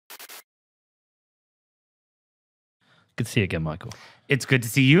Good to see you again, Michael. It's good to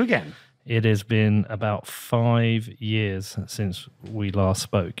see you again. It has been about 5 years since we last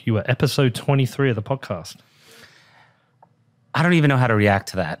spoke. You were episode 23 of the podcast. I don't even know how to react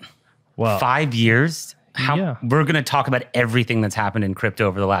to that. Well, 5 years? Yeah. We're going to talk about everything that's happened in crypto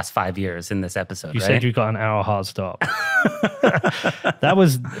over the last 5 years in this episode, You right? said you got an hour hard stop. That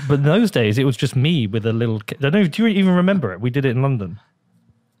was, but in those days, it was just me with a little, I don't know, do you even remember it? We did it in London.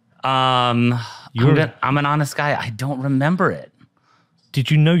 I'm an honest guy. I don't remember it. Did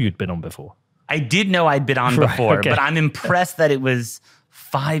you know you'd been on before? I did know I'd been on Right, before, okay. but I'm impressed that it was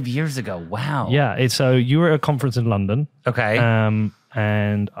 5 years ago. Wow. Yeah, so you were at a conference in London. Okay.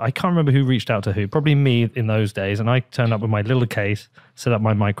 And I can't remember who reached out to who, probably me in those days. And I turned up with my little case, set up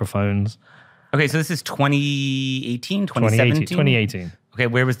my microphones. Okay, so this is 2018, 2017? 2018. Okay,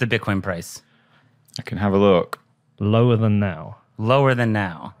 where was the Bitcoin price? I can have a look. Lower than now. Lower than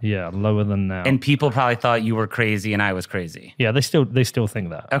now. Yeah, lower than now. And people probably thought you were crazy and I was crazy. Yeah, they still think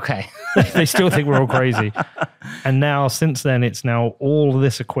that. Okay. They still think we're all crazy. And now, since then, it's now all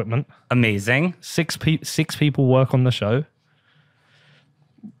this equipment. Amazing. Six people work on the show.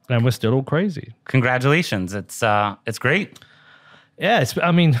 And we're still all crazy. Congratulations. It's great. Yeah,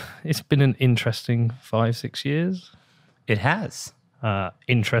 it's been an interesting 5-6 years. It has.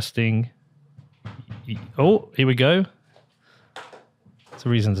 Interesting. Oh, here we go. It's a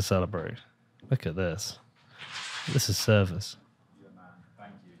reason to celebrate. Look at this. This is service.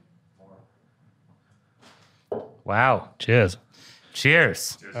 Wow. Cheers.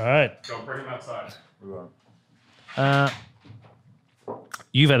 Cheers. All right. Go bring him outside. We won't.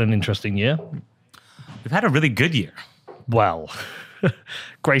 You've had an interesting year. We've had a really good year. Well,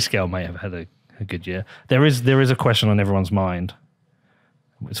 Grayscale may have had a good year. There is a question on everyone's mind.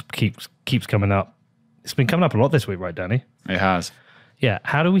 It keeps coming up. It's been coming up a lot this week, right, Danny? It has. Yeah.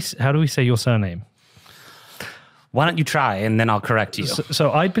 How do we say your surname? Why don't you try and then I'll correct you.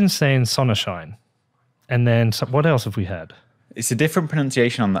 So I'd been saying Sonnenshein, and then what else have we had? It's a different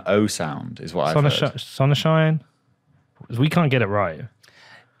pronunciation on the O sound, is what I've heard. Sonnenschein. We can't get it right.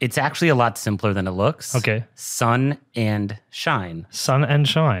 It's actually a lot simpler than it looks. Okay. Sun and shine. Sun and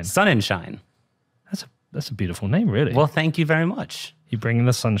shine. Sun and shine. That's a beautiful name, really. Well, thank you very much. You bringing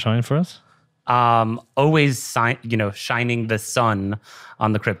the sunshine for us? Always shining the sun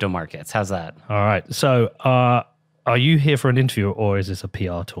on the crypto markets. How's that? All right. So are you here for an interview or is this a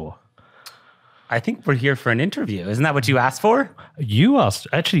PR tour? I think we're here for an interview. Isn't that what you asked for? You asked.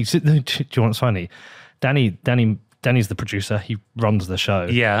 Actually, do you want what's funny? Danny's the producer. He runs the show.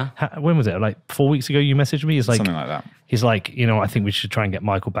 Yeah. When was it? Like 4 weeks ago you messaged me? Something like that. He's like, I think we should try and get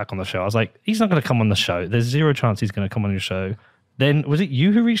Michael back on the show. I was like, he's not going to come on the show. There's zero chance he's going to come on your show. Then was it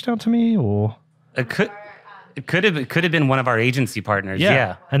you who reached out to me or? It could have been one of our agency partners.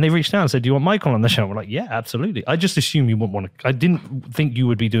 Yeah. And they reached out and said, do you want Michael on the show? We're like, yeah, absolutely. I just assumed you wouldn't want to. I didn't think you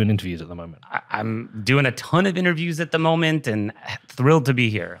would be doing interviews at the moment. I'm doing a ton of interviews at the moment and thrilled to be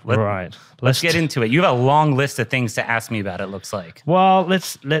here. Right. Let's get into it. You have a long list of things to ask me about, it looks like. Well,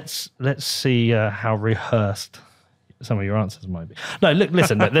 let's see how rehearsed some of your answers might be. No, look,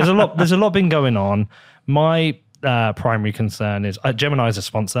 listen, there's a lot been going on. My primary concern is Gemini is a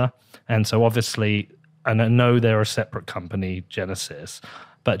sponsor. And so obviously, and I know they're a separate company, Genesis,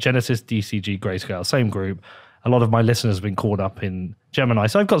 but Genesis, DCG, Grayscale, same group. A lot of my listeners have been caught up in Gemini.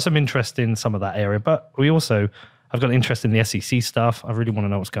 So I've got some interest in some of that area, but I've got interest in the SEC stuff. I really want to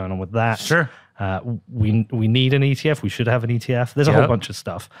know what's going on with that. Sure. We need an ETF. We should have an ETF. There's a whole bunch of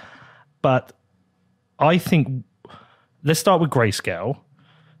stuff. But I think let's start with Grayscale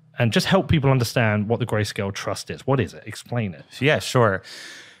and just help people understand what the Grayscale Trust is. What is it? Explain it. Yeah, sure.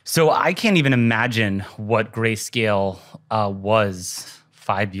 So I can't even imagine what Grayscale was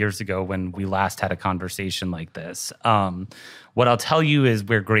 5 years ago when we last had a conversation like this. What I'll tell you is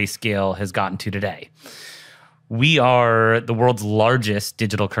where Grayscale has gotten to today. We are the world's largest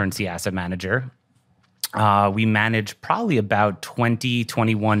digital currency asset manager. We manage probably about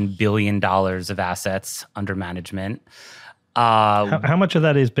 $21 billion of assets under management. How much of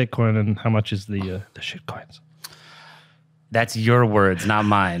that is Bitcoin and how much is the shit coins? That's your words, not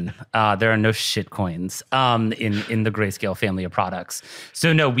mine. There are no shit coins in the Grayscale family of products.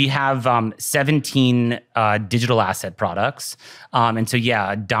 So no, we have 17 digital asset products, and so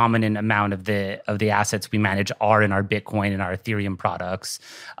yeah, a dominant amount of the assets we manage are in our Bitcoin and our Ethereum products.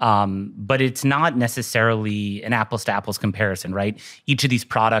 But it's not necessarily an apples to apples comparison, right? Each of these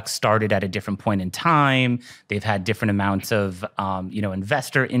products started at a different point in time. They've had different amounts of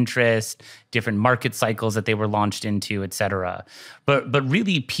investor interest, different market cycles that they were launched into, et cetera. But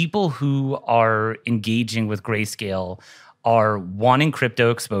really, people who are engaging with Grayscale are wanting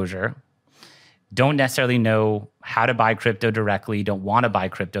crypto exposure, don't necessarily know how to buy crypto directly, don't want to buy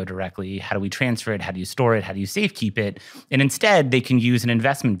crypto directly. How do we transfer it? How do you store it? How do you safekeep it? And instead, they can use an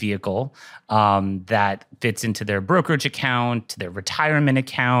investment vehicle that fits into their brokerage account, their retirement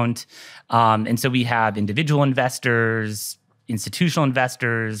account. And so we have individual investors, institutional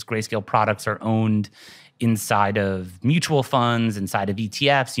investors. Grayscale products are owned inside of mutual funds, inside of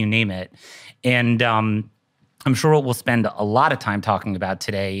ETFs, you name it. And I'm sure what we'll spend a lot of time talking about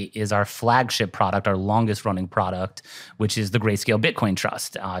today is our flagship product, our longest running product, which is the Grayscale Bitcoin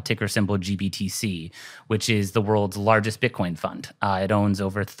Trust, ticker symbol GBTC, which is the world's largest Bitcoin fund. It owns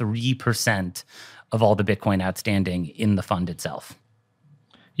over 3% of all the Bitcoin outstanding in the fund itself.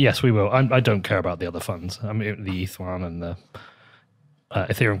 Yes, we will. I don't care about the other funds. I mean, the ETH one and the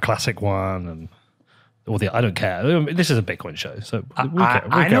Ethereum Classic one and all the. I don't care. I mean, this is a Bitcoin show, so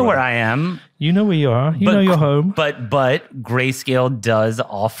I know where I am. You know where you are. You know your home. But Grayscale does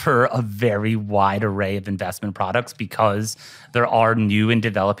offer a very wide array of investment products because there are new and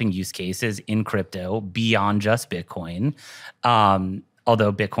developing use cases in crypto beyond just Bitcoin.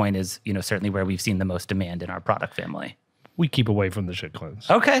 Although Bitcoin is, certainly where we've seen the most demand in our product family. We keep away from the shitcoins.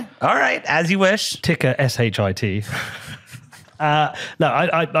 Okay. All right. As you wish. Ticker SHIT. No,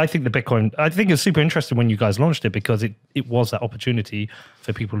 I think the Bitcoin, I think it's super interesting when you guys launched it because it was that opportunity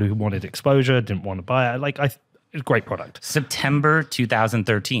for people who wanted exposure, didn't want to buy it. It's a great product. September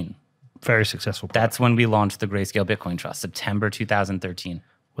 2013. Very successful product. That's when we launched the Grayscale Bitcoin Trust, September 2013.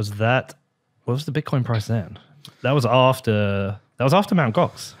 What was the Bitcoin price then? That was after Mt.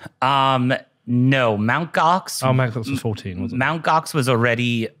 Gox. No, Mt. Gox. Oh, Mt. Gox was 14, wasn't it? Mt. Gox was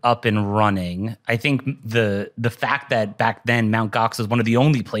already up and running. I think the fact that back then Mt. Gox was one of the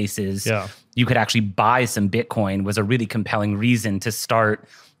only places you could actually buy some Bitcoin was a really compelling reason to start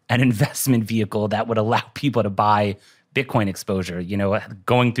an investment vehicle that would allow people to buy Bitcoin exposure.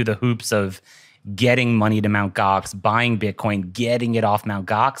 Going through the hoops of getting money to Mt. Gox, buying Bitcoin, getting it off Mt.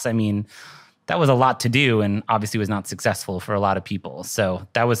 Gox. I mean, that was a lot to do and obviously was not successful for a lot of people. So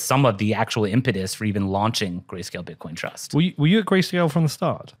that was some of the actual impetus for even launching Grayscale Bitcoin Trust. Were you at Grayscale from the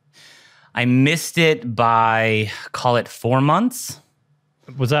start? I missed it by, call it 4 months.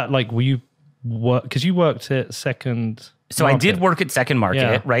 Was that were you because you worked at Second So Market. I did work at Second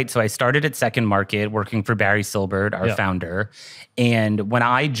Market, right? So I started at Second Market working for Barry Silbert, our founder. And when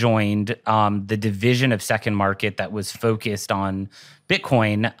I joined the division of Second Market that was focused on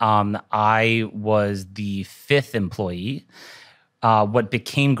Bitcoin, I was the 5th employee. What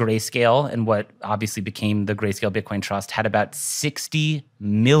became Grayscale and what obviously became the Grayscale Bitcoin Trust had about $60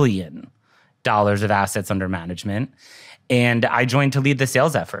 million of assets under management. And I joined to lead the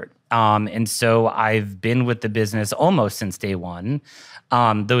sales effort. And so I've been with the business almost since day one.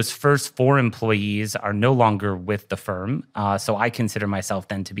 Those first 4 employees are no longer with the firm. So I consider myself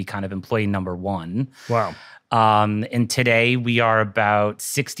then to be kind of employee number 1. Wow. And today we are about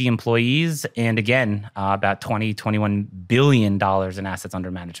 60 employees and again, about $21 billion in assets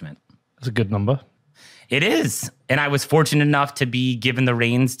under management. That's a good number. It is. And I was fortunate enough to be given the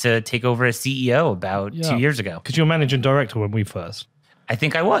reins to take over as CEO about 2 years ago. Because you're managing director when we first. I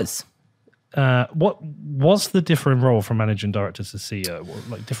think I was. What was the different role from managing director to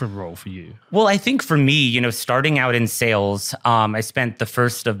CEO? Different role for you? Well, I think for me, starting out in sales, I spent the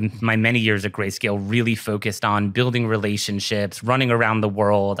first of my many years at Grayscale really focused on building relationships, running around the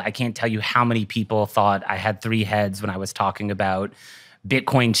world. I can't tell you how many people thought I had 3 heads when I was talking about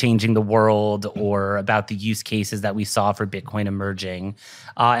Bitcoin changing the world or about the use cases that we saw for Bitcoin emerging.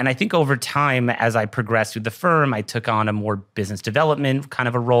 And I think over time, as I progressed through the firm, I took on a more business development kind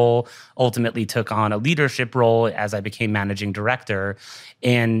of a role, ultimately took on a leadership role as I became managing director.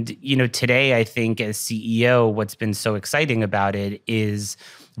 And, today I think as CEO, what's been so exciting about it is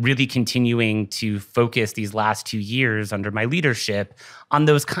really continuing to focus these last 2 years under my leadership on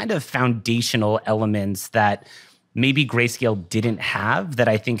those kind of foundational elements that maybe Grayscale didn't have that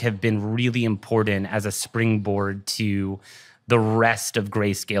I think have been really important as a springboard to the rest of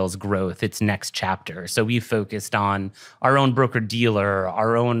Grayscale's growth, its next chapter. So we focused on our own broker-dealer,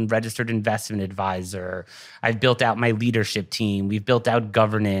 our own registered investment advisor. I've built out my leadership team. We've built out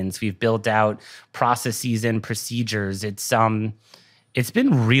governance. We've built out processes and procedures. It's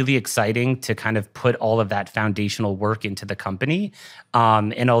been really exciting to kind of put all of that foundational work into the company.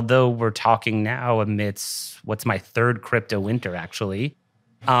 And although we're talking now amidst what's my 3rd crypto winter, actually,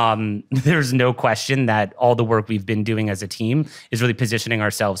 there's no question that all the work we've been doing as a team is really positioning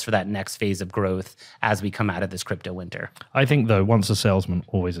ourselves for that next phase of growth as we come out of this crypto winter. I think, though, once a salesman,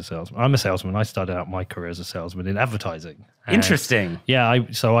 always a salesman. I'm a salesman. I started out my career as a salesman in advertising. Interesting. Yeah.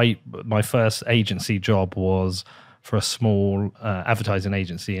 My first agency job was for a small advertising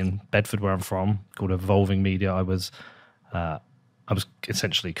agency in Bedford, where I'm from, called Evolving Media. I was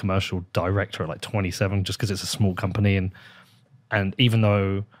essentially commercial director at like 27, just because it's a small company. And even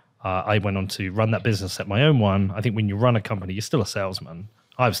though I went on to run that business, set my own one, I think when you run a company, you're still a salesman.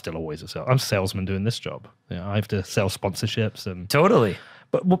 I'm still always I'm a salesman doing this job. I have to sell sponsorships and Totally.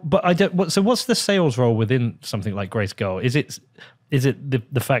 But I don't. So what's the sales role within something like Grayscale? Is it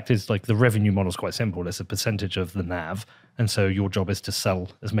the fact is like the revenue model is quite simple. It's a percentage of the NAV, and so your job is to sell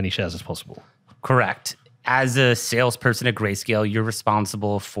as many shares as possible. Correct. As a salesperson at Grayscale, you're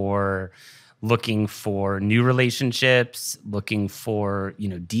responsible for looking for new relationships, looking for,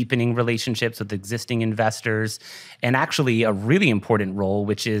 deepening relationships with existing investors, and actually a really important role,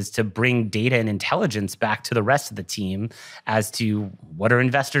 which is to bring data and intelligence back to the rest of the team as to what are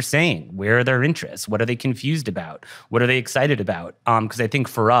investors saying, where are their interests, what are they confused about, what are they excited about? Because I think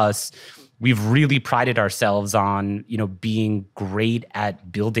for us, we've really prided ourselves on, being great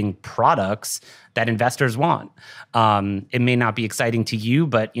at building products that investors want. It may not be exciting to you,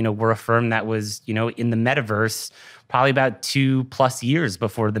 but, we're a firm that was, in the metaverse probably about 2+ years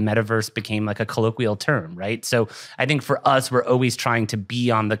before the metaverse became like a colloquial term, right? So I think for us, we're always trying to be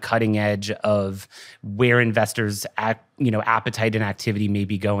on the cutting edge of where investors' appetite and activity may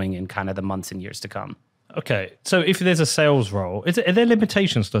be going in kind of the months and years to come. Okay, so if there's a sales role, are there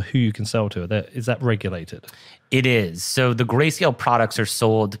limitations to who you can sell to? Is that regulated? It is. So the Grayscale products are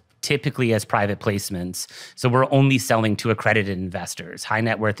sold typically as private placements. So we're only selling to accredited investors, high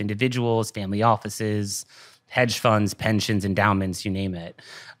net worth individuals, family offices, hedge funds, pensions, endowments, you name it.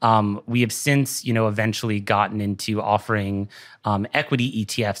 We have since, eventually gotten into offering equity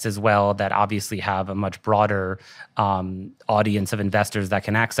ETFs as well that obviously have a much broader audience of investors that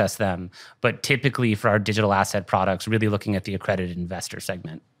can access them. But typically for our digital asset products, really looking at the accredited investor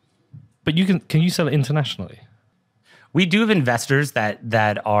segment. But can you sell it internationally? We do have investors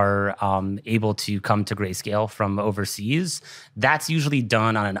that are able to come to Grayscale from overseas. That's usually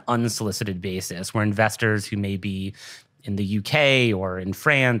done on an unsolicited basis, where investors who may be in the UK or in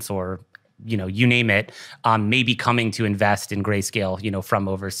France or you name it, may be coming to invest in Grayscale, from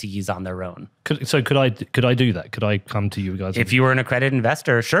overseas on their own. Could I do that? Could I come to you guys? If you were an accredited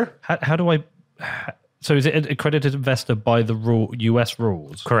investor, sure. How do I? So is it an accredited investor by the US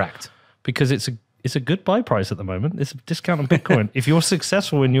rules? Correct. Because it's a good buy price at the moment. It's a discount on Bitcoin. If you're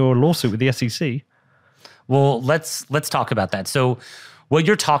successful in your lawsuit with the SEC. Well, let's talk about that. So what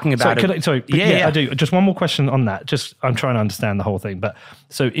you're talking about. I do. Just one more question on that. I'm trying to understand the whole thing. But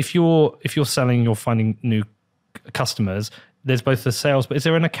so if you're selling, you're finding new customers, there's both the sales, but is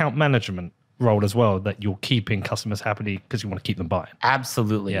there an account management role as well, that you're keeping customers happy because you want to keep them buying?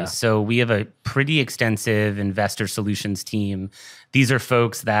 Absolutely. Yeah. So we have a pretty extensive investor solutions team. These are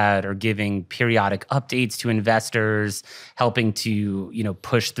folks that are giving periodic updates to investors, helping to,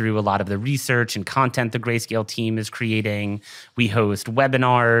 push through a lot of the research and content the Grayscale team is creating. We host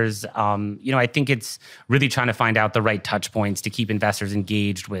webinars. I think it's really trying to find out the right touch points to keep investors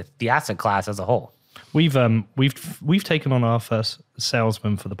engaged with the asset class as a whole. We've taken on our first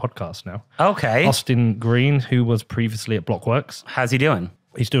salesman for the podcast now. Okay. Austin Green, who was previously at Blockworks. How's he doing?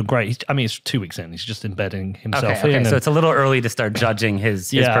 He's doing great. It's 2 weeks in. He's just embedding himself in. Okay, so it's a little early to start judging his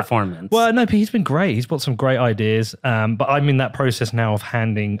performance. Well, no, but he's been great. He's got some great ideas. But I'm in that process now of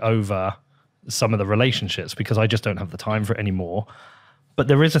handing over some of the relationships because I just don't have the time for it anymore. But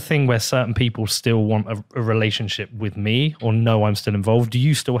there is a thing where certain people still want a relationship with me or know I'm still involved. Do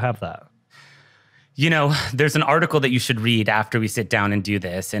you still have that? There's an article that you should read after we sit down and do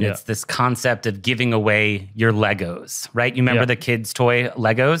this, and it's this concept of giving away your Legos, right? You remember the kids' toy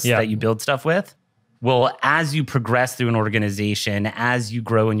Legos that you build stuff with? Well, as you progress through an organization, as you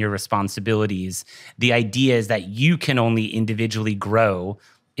grow in your responsibilities, the idea is that you can only individually grow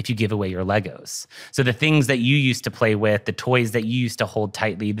if you give away your Legos. So the things that you used to play with, the toys that you used to hold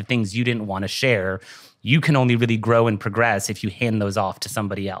tightly, the things you didn't want to share, you can only really grow and progress if you hand those off to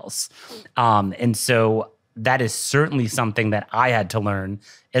somebody else. And so that is certainly something that I had to learn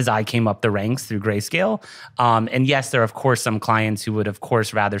as I came up the ranks through Grayscale. And yes, there are, of course, some clients who would, of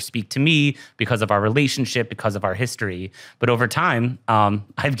course, rather speak to me because of our relationship, because of our history. But over time,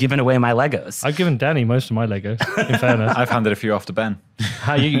 I've given away my Legos. I've given Danny most of my Legos, in fairness. I've handed a few off to Ben.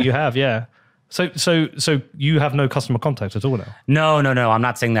 You have, yeah. So you have no customer contact at all now? No. I'm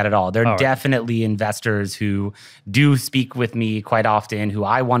not saying that at all. There are definitely investors who do speak with me quite often, who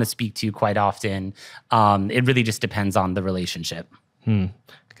I want to speak to quite often. It really just depends on the relationship.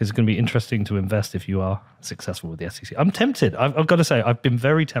 Because it's going to be interesting to invest if you are successful with the SEC. I'm tempted. I've got to say, I've been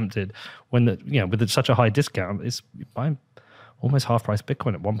very tempted when with such a high discount. It's buying almost half price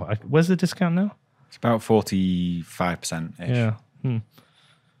Bitcoin at one point. Where's the discount now? It's about 45%. Yeah.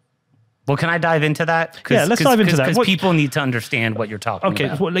 Well, can I dive into that? Yeah, let's dive into that. Because people need to understand what you're talking about.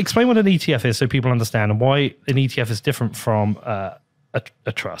 Okay, well, explain what an ETF is so people understand and why an ETF is different from a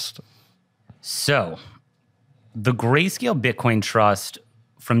trust. So, the Grayscale Bitcoin Trust,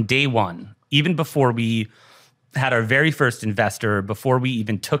 from day one, even before we had our very first investor, before we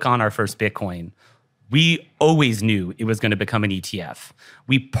even took on our first Bitcoin, we always knew it was going to become an ETF.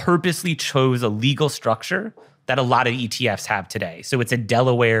 We purposely chose a legal structure that a lot of ETFs have today. So it's a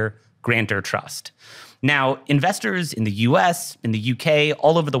Delaware grantor trust. Now, investors in the US, in the UK,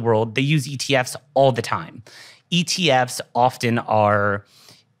 all over the world, they use ETFs all the time. ETFs often are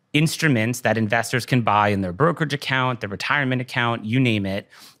instruments that investors can buy in their brokerage account, their retirement account, you name it,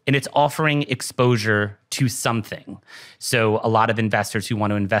 and it's offering exposure to something. So a lot of investors who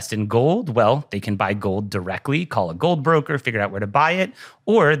want to invest in gold, well, they can buy gold directly, call a gold broker, figure out where to buy it,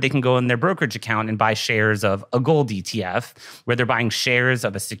 or they can go in their brokerage account and buy shares of a gold ETF, where they're buying shares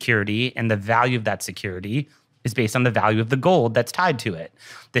of a security, and the value of that security is based on the value of the gold that's tied to it.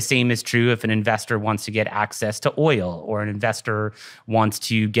 The same is true if an investor wants to get access to oil, or an investor wants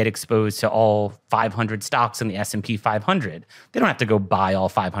to get exposed to all 500 stocks in the S&P 500. They don't have to go buy all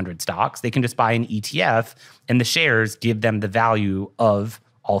 500 stocks. They can just buy an ETF, and the shares give them the value of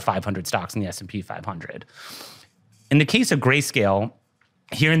all 500 stocks in the S&P 500. In the case of Grayscale,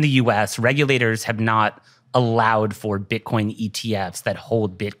 here in the US, regulators have not allowed for Bitcoin ETFs that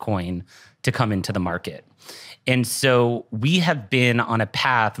hold Bitcoin to come into the market. And so we have been on a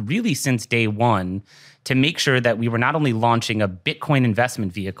path really since day one to make sure that we were not only launching a Bitcoin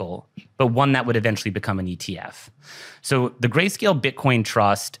investment vehicle, but one that would eventually become an ETF. So the Grayscale Bitcoin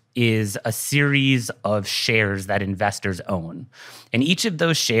Trust is a series of shares that investors own. And each of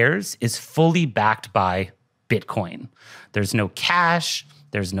those shares is fully backed by Bitcoin. There's no cash,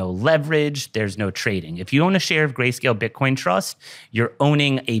 there's no leverage, there's no trading. If you own a share of Grayscale Bitcoin Trust, you're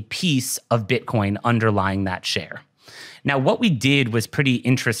owning a piece of Bitcoin underlying that share. Now, what we did was pretty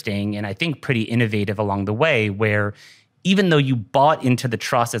interesting and I think pretty innovative along the way, where even though you bought into the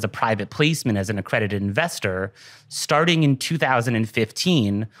trust as a private placement as an accredited investor, starting in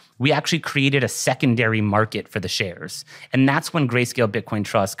 2015, we actually created a secondary market for the shares. And that's when Grayscale Bitcoin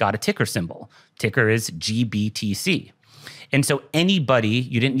Trust got a ticker symbol. Ticker is GBTC. And so anybody,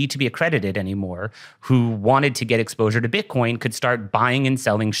 you didn't need to be accredited anymore, who wanted to get exposure to Bitcoin could start buying and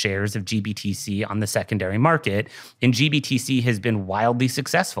selling shares of GBTC on the secondary market. And GBTC has been wildly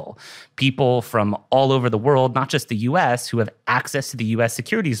successful. People from all over the world, not just the US, who have access to the US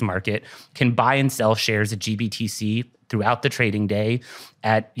securities market can buy and sell shares of GBTC throughout the trading day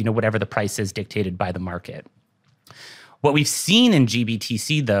at whatever the price is dictated by the market. What we've seen in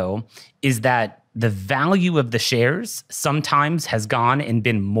GBTC, though, is that the value of the shares sometimes has gone and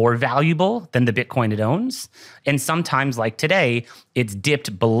been more valuable than the Bitcoin it owns. And sometimes, like today, it's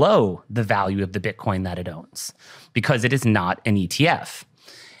dipped below the value of the Bitcoin that it owns because it is not an ETF.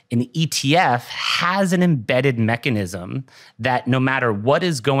 An ETF has an embedded mechanism that no matter what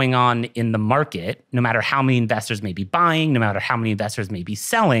is going on in the market, no matter how many investors may be buying, no matter how many investors may be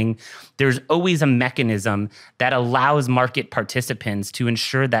selling, there's always a mechanism that allows market participants to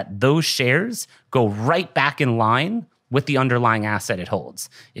ensure that those shares go right back in line with the underlying asset it holds.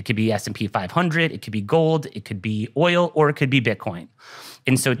 It could be S&P 500, it could be gold, it could be oil, or it could be Bitcoin.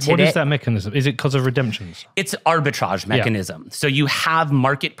 And so today, what is that mechanism? Is it because of redemptions? It's arbitrage mechanism. Yeah. So you have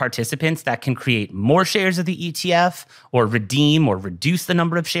market participants that can create more shares of the ETF or redeem or reduce the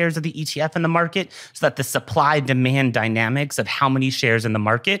number of shares of the ETF in the market so that the supply-demand dynamics of how many shares in the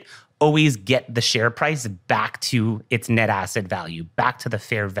market always get the share price back to its net asset value, back to the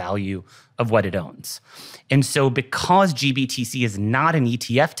fair value of what it owns. And so because GBTC is not an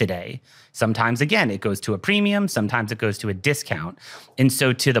ETF today, sometimes, again, it goes to a premium, sometimes it goes to a discount. And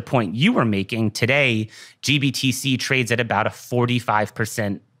so to the point you were making, today, GBTC trades at about a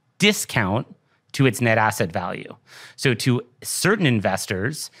 45% discount to its net asset value. So to certain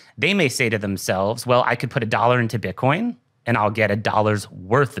investors, they may say to themselves, well, I could put $1 into Bitcoin and I'll get $1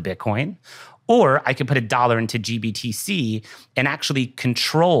 worth of Bitcoin. Or I could put $1 into GBTC and actually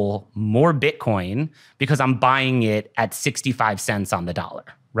control more Bitcoin because I'm buying it at 65 cents on the dollar,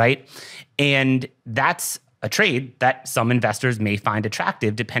 right? And that's a trade that some investors may find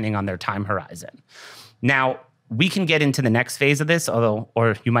attractive depending on their time horizon. Now, we can get into the next phase of this,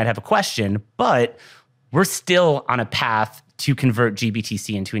 or you might have a question, but we're still on a path to convert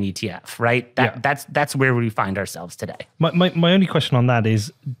GBTC into an ETF, right? That's where we find ourselves today. My only question on that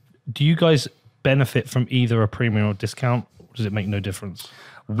is, do you guys benefit from either a premium or discount? Or does it make no difference?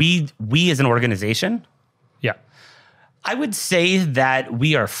 We as an organization, yeah, I would say that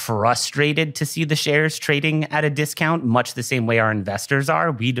we are frustrated to see the shares trading at a discount, much the same way our investors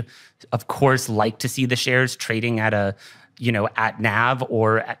are. We'd, of course, like to see the shares trading at at NAV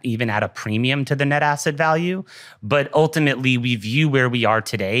or even at a premium to the net asset value. But ultimately, we view where we are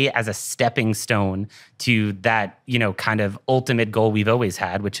today as a stepping stone to that, kind of ultimate goal we've always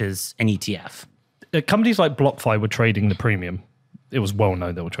had, which is an ETF. Companies like BlockFi were trading the premium. It was well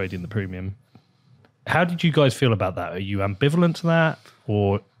known they were trading the premium. How did you guys feel about that? Are you ambivalent to that?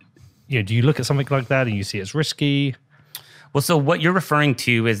 Or do you look at something like that and you see it as risky? Well, so what you're referring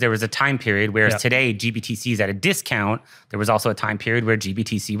to is there was a time period, whereas today GBTC is at a discount. There was also a time period where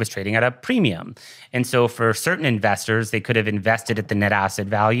GBTC was trading at a premium. And so for certain investors, they could have invested at the net asset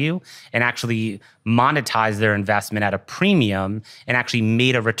value and actually monetized their investment at a premium and actually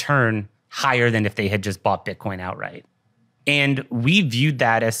made a return higher than if they had just bought Bitcoin outright. And we viewed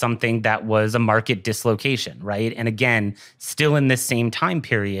that as something that was a market dislocation, right? And again, still in this same time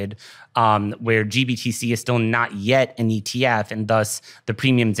period where GBTC is still not yet an ETF, and thus the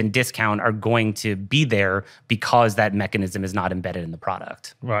premiums and discount are going to be there because that mechanism is not embedded in the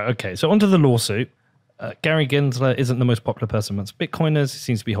product. Right, okay. So onto the lawsuit. Gary Gensler isn't the most popular person amongst Bitcoiners. He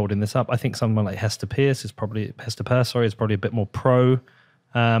seems to be holding this up. I think someone like Hester Peirce is probably a bit more pro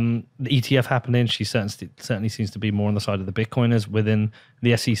the ETF happening. She certainly seems to be more on the side of the Bitcoiners within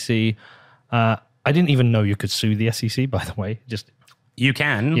the SEC. I didn't even know you could sue the SEC, by the way. You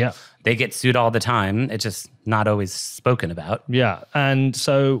can. Yeah. They get sued all the time. It's just not always spoken about. Yeah. And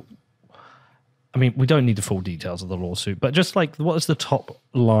so, I mean, we don't need the full details of the lawsuit, but just like, what is the top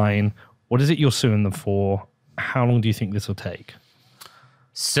line? What is it you're suing them for? How long do you think this will take?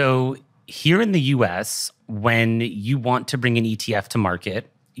 So here in the US, when you want to bring an ETF to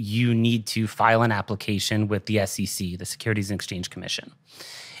market, you need to file an application with the SEC, the Securities and Exchange Commission.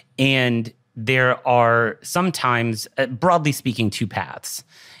 And there are sometimes, broadly speaking, two paths.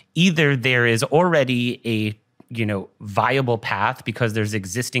 Either there is already a viable path because there's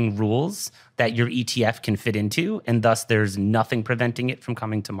existing rules that your ETF can fit into, and thus there's nothing preventing it from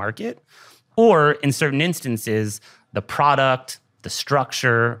coming to market. Or in certain instances, the product, the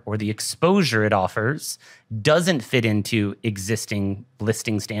structure, or the exposure it offers doesn't fit into existing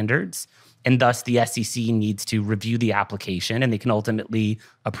listing standards, and thus the SEC needs to review the application and they can ultimately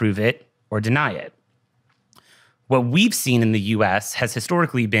approve it or deny it. What we've seen in the US has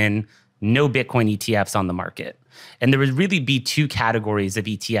historically been no Bitcoin ETFs on the market. And there would really be two categories of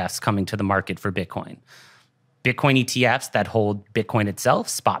ETFs coming to the market for Bitcoin. Bitcoin ETFs that hold Bitcoin itself,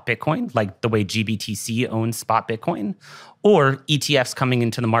 spot Bitcoin, like the way GBTC owns spot Bitcoin, or ETFs coming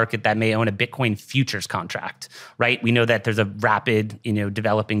into the market that may own a Bitcoin futures contract, right? We know that there's a rapid,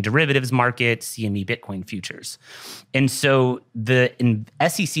 developing derivatives market, CME Bitcoin futures. And so the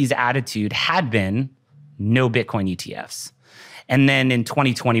SEC's attitude had been no Bitcoin ETFs. And then in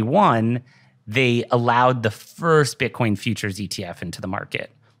 2021, they allowed the first Bitcoin futures ETF into the market.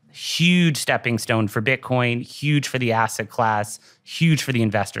 Huge stepping stone for Bitcoin, huge for the asset class, huge for the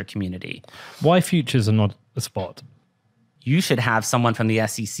investor community. Why futures are not a spot? You should have someone from the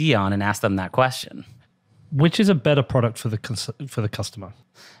SEC on and ask them that question. Which is a better product for the customer?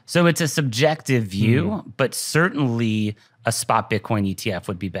 So it's a subjective view, but certainly a spot Bitcoin ETF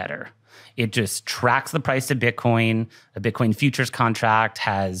would be better. It just tracks the price of Bitcoin. A Bitcoin futures contract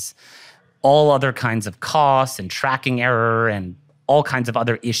has all other kinds of costs and tracking error and all kinds of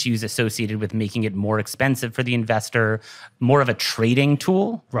other issues associated with making it more expensive for the investor, more of a trading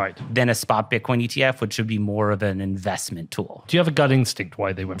tool than a spot Bitcoin ETF, which should be more of an investment tool. Do you have a gut instinct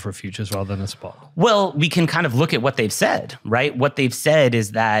why they went for a futures rather than a spot? Well, we can kind of look at what they've said, right? What they've said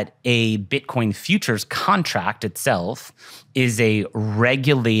is that a Bitcoin futures contract itself is a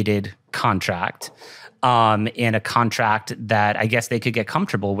regulated contract, and a contract that I guess they could get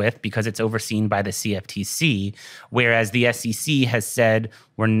comfortable with because it's overseen by the CFTC, whereas the SEC has said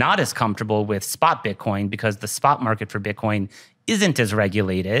we're not as comfortable with spot Bitcoin because the spot market for Bitcoin isn't as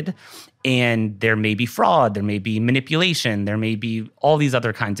regulated, and there may be fraud, there may be manipulation, there may be all these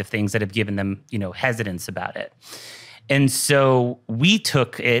other kinds of things that have given them, hesitance about it. And so we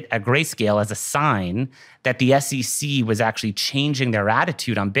took it at Grayscale as a sign that the SEC was actually changing their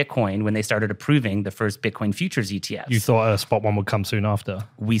attitude on Bitcoin when they started approving the first Bitcoin futures ETFs. You thought a spot one would come soon after?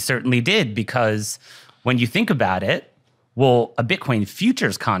 We certainly did, because when you think about it, well, a Bitcoin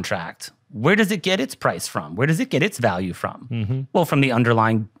futures contract, where does it get its price from? Where does it get its value from? Well, from the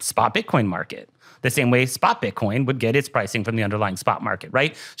underlying spot Bitcoin market. The same way spot Bitcoin would get its pricing from the underlying spot market,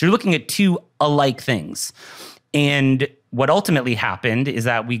 right? So you're looking at two alike things. And what ultimately happened is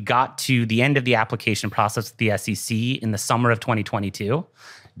that we got to the end of the application process with the SEC in the summer of 2022.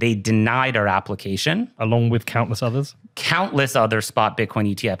 They denied our application. Along with countless others? Countless other spot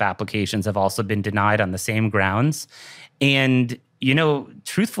Bitcoin ETF applications have also been denied on the same grounds. And,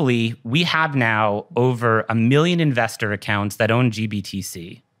 truthfully, we have now over 1 million investor accounts that own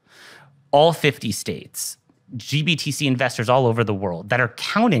GBTC, all 50 states, GBTC investors all over the world that are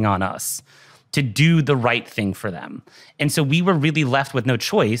counting on us to do the right thing for them. And so we were really left with no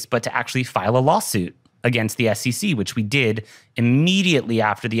choice but to actually file a lawsuit against the SEC, which we did immediately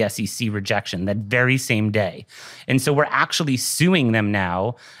after the SEC rejection, that very same day. And so we're actually suing them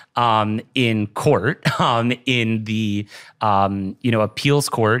now in court, in the appeals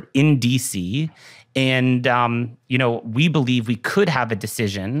court in DC. And, we believe we could have a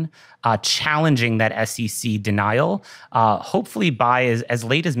decision challenging that SEC denial, hopefully by as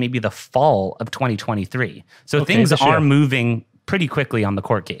late as maybe the fall of 2023. So things are moving pretty quickly on the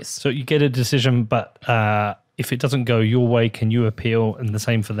court case. So you get a decision, but if it doesn't go your way, can you appeal, and the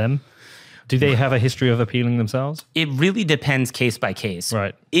same for them? Do they have a history of appealing themselves? It really depends case by case.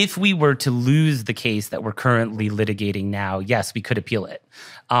 Right. If we were to lose the case that we're currently litigating now, yes, we could appeal it.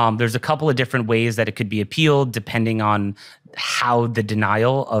 There's a couple of different ways that it could be appealed depending on how the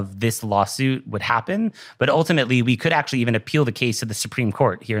denial of this lawsuit would happen. But ultimately, we could actually even appeal the case to the Supreme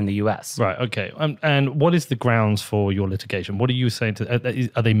Court here in the US. Right, okay. And what is the grounds for your litigation? What are you saying?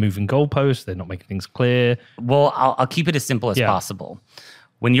 Are they moving goalposts? They're not making things clear? Well, I'll keep it as simple as possible.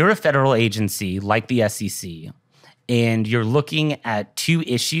 When you're a federal agency like the SEC and you're looking at two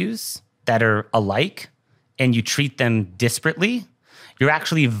issues that are alike and you treat them disparately, you're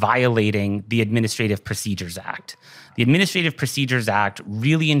actually violating the Administrative Procedures Act. The Administrative Procedures Act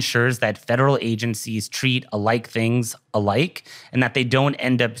really ensures that federal agencies treat alike things alike and that they don't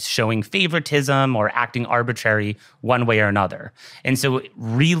end up showing favoritism or acting arbitrary one way or another. And so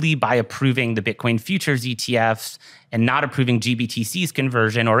really by approving the Bitcoin futures ETFs and not approving GBTC's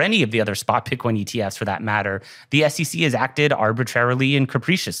conversion or any of the other spot Bitcoin ETFs for that matter, the SEC has acted arbitrarily and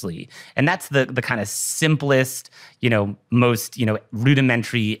capriciously. And that's the kind of simplest, most,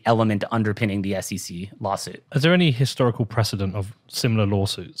 rudimentary element underpinning the SEC lawsuit. Is there any historical precedent of similar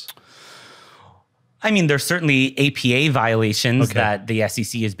lawsuits? I mean, there's certainly APA violations that the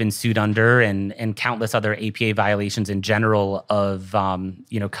SEC has been sued under, and countless other APA violations in general of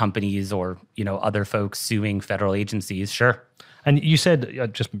companies or other folks suing federal agencies. Sure. And you said, I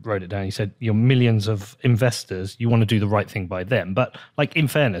just wrote it down, you said you're millions of investors, you want to do the right thing by them. But in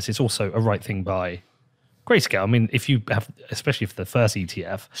fairness, it's also a right thing by Grayscale. I mean, if you have, especially for the first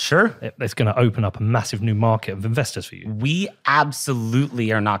ETF, sure, it's going to open up a massive new market of investors for you. We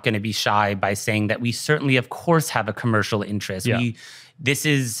absolutely are not going to be shy by saying that we certainly, of course, have a commercial interest. Yeah. This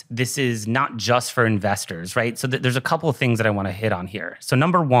is not just for investors, right? So there's a couple of things that I want to hit on here. So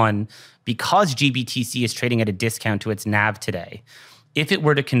number one, because GBTC is trading at a discount to its NAV today, if it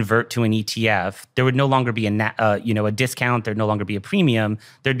were to convert to an ETF, there would no longer be a discount. There'd no longer be a premium.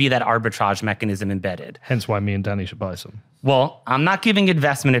 There'd be that arbitrage mechanism embedded. Hence why me and Danny should buy some. Well, I'm not giving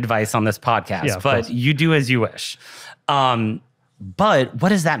investment advice on this podcast, but you do as you wish. But what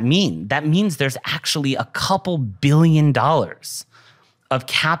does that mean? That means there's actually a couple $2 billion of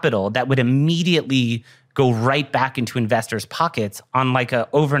capital that would immediately go right back into investors' pockets on an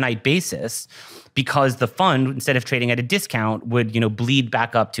overnight basis, because the fund, instead of trading at a discount, would bleed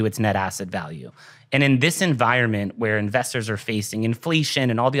back up to its net asset value. And in this environment where investors are facing inflation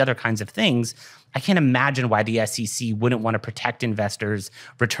and all the other kinds of things, I can't imagine why the SEC wouldn't want to protect investors,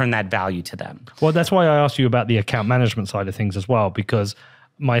 return that value to them. Well, that's why I asked you about the account management side of things as well, because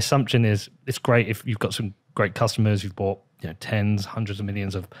my assumption is it's great if you've got some great customers, you've bought tens, hundreds of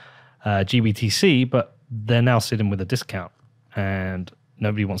millions of GBTC, but they're now sitting with a discount and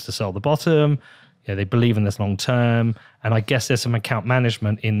nobody wants to sell the bottom. They believe in this long term. And I guess there's some account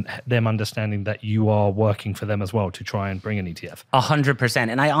management in them understanding that you are working for them as well to try and bring an ETF. 100%.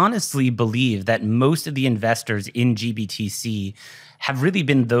 And I honestly believe that most of the investors in GBTC have really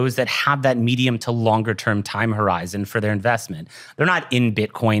been those that have that medium to longer term time horizon for their investment. They're not in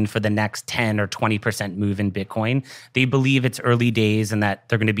Bitcoin for the next 10 or 20% move in Bitcoin. They believe it's early days and that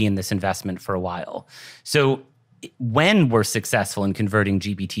they're going to be in this investment for a while. So when we're successful in converting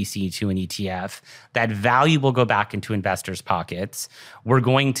GBTC to an ETF, that value will go back into investors' pockets. We're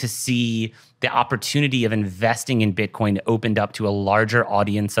going to see the opportunity of investing in Bitcoin opened up to a larger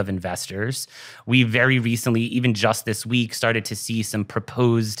audience of investors. We very recently, even just this week, started to see some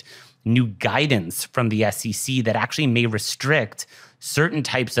proposed new guidance from the SEC that actually may restrict certain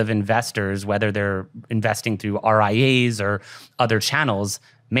types of investors, whether they're investing through RIAs or other channels,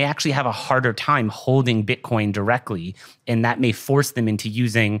 may actually have a harder time holding Bitcoin directly, and that may force them into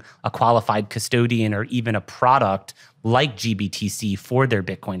using a qualified custodian or even a product like GBTC for their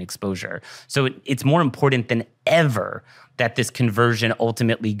Bitcoin exposure. So it's more important than ever that this conversion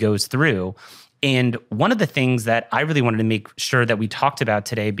ultimately goes through. And one of the things that I really wanted to make sure that we talked about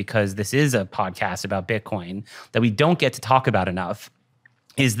today, because this is a podcast about Bitcoin, that we don't get to talk about enough,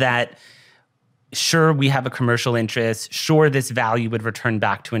 is that sure, we have a commercial interest. Sure, this value would return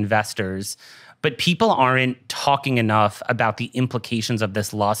back to investors. But people aren't talking enough about the implications of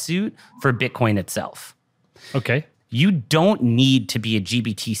this lawsuit for Bitcoin itself. Okay. You don't need to be a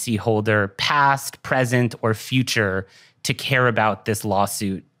GBTC holder, past, present, or future, to care about this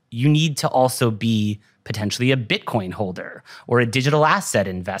lawsuit. You need to also be potentially a Bitcoin holder or a digital asset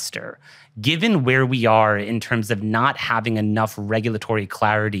investor. Given where we are in terms of not having enough regulatory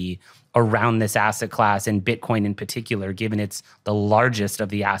clarity around this asset class, and Bitcoin in particular, given it's the largest of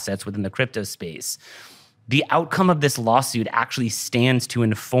the assets within the crypto space, the outcome of this lawsuit actually stands to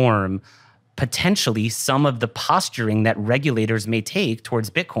inform potentially some of the posturing that regulators may take towards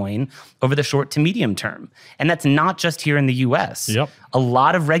Bitcoin over the short to medium term. And that's not just here in the US. Yep. A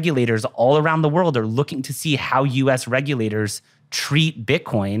lot of regulators all around the world are looking to see how US regulators treat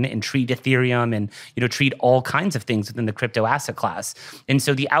Bitcoin and treat Ethereum and treat all kinds of things within the crypto asset class. And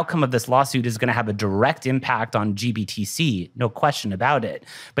so the outcome of this lawsuit is going to have a direct impact on GBTC, no question about it.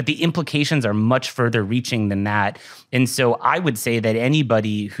 But the implications are much further reaching than that. And so I would say that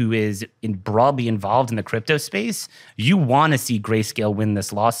anybody who is broadly involved in the crypto space, you want to see Grayscale win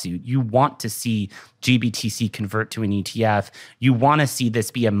this lawsuit. You want to see GBTC convert to an ETF. You want to see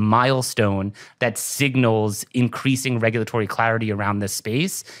this be a milestone that signals increasing regulatory clarity around this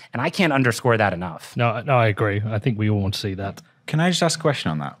space. And I can't underscore that enough. No, I agree. I think we all want to see that. Can I just ask a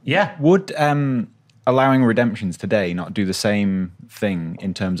question on that? Yeah. Would allowing redemptions today not do the same thing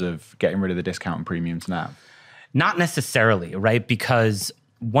in terms of getting rid of the discount and premiums now? Not necessarily, right? Because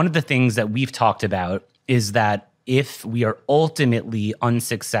one of the things that we've talked about is that if we are ultimately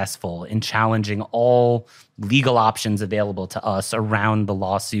unsuccessful in challenging all legal options available to us around the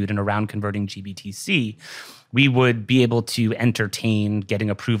lawsuit and around converting GBTC, we would be able to entertain getting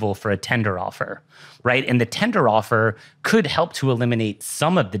approval for a tender offer, right? And the tender offer could help to eliminate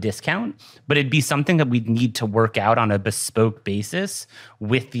some of the discount, but it'd be something that we'd need to work out on a bespoke basis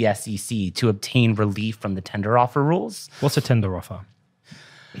with the SEC to obtain relief from the tender offer rules. What's a tender offer?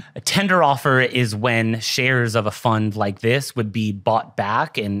 A tender offer is when shares of a fund like this would be bought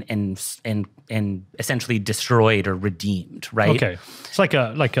back and essentially destroyed or redeemed, right? Okay, it's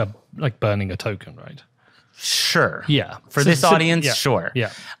like burning a token, right? Sure. Yeah. For this audience, yeah, sure.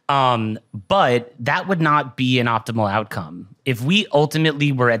 Yeah. But that would not be an optimal outcome. If we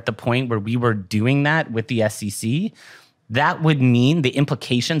ultimately were at the point where we were doing that with the SEC, that would mean the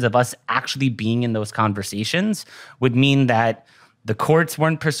implications of us actually being in those conversations would mean that the courts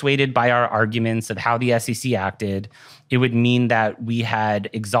weren't persuaded by our arguments of how the SEC acted. It would mean that we had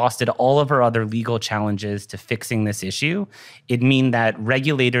exhausted all of our other legal challenges to fixing this issue. It'd mean that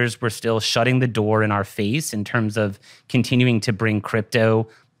regulators were still shutting the door in our face in terms of continuing to bring crypto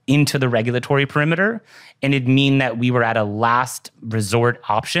into the regulatory perimeter. And it'd mean that we were at a last resort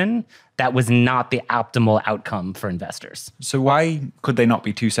option that was not the optimal outcome for investors. So why could they not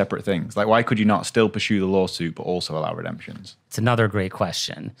be two separate things? Like, why could you not still pursue the lawsuit but also allow redemptions? It's another great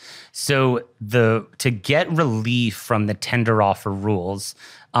question. So to get relief from the tender offer rules,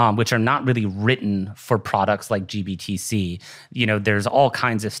 which are not really written for products like GBTC, there's all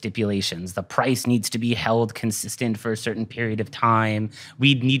kinds of stipulations. The price needs to be held consistent for a certain period of time.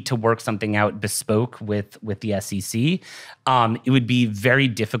 We'd need to work something out bespoke with the SEC. It would be very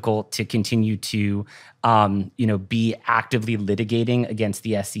difficult to continue to be actively litigating against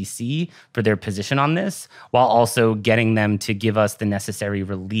the SEC for their position on this, while also getting them to give us the necessary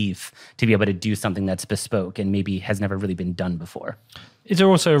relief to be able to do something that's bespoke and maybe has never really been done before. Is there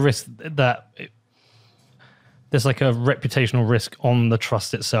also a risk that there's like a reputational risk on the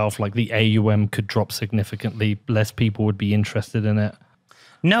trust itself, like the AUM could drop significantly, less people would be interested in it?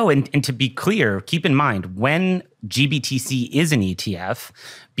 No, and to be clear, keep in mind, when GBTC is an ETF,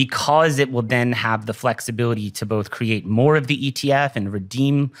 because it will then have the flexibility to both create more of the ETF and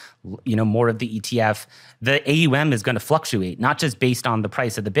redeem, more of the ETF, the AUM is going to fluctuate, not just based on the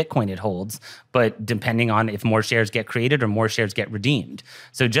price of the Bitcoin it holds, but depending on if more shares get created or more shares get redeemed.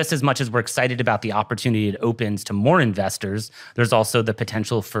 So just as much as we're excited about the opportunity it opens to more investors, there's also the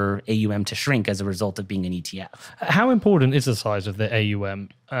potential for AUM to shrink as a result of being an ETF. How important is the size of the AUM?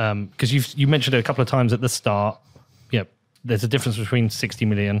 Because you mentioned it a couple of times at the start. Yeah, there's a difference between 60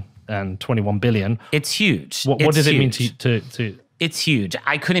 million and 21 billion. It's huge. What does it mean to It's huge.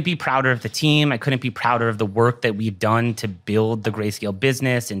 I couldn't be prouder of the team. I couldn't be prouder of the work that we've done to build the Grayscale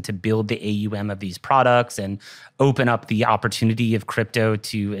business and to build the AUM of these products and open up the opportunity of crypto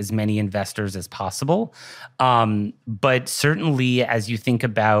to as many investors as possible. But certainly, as you think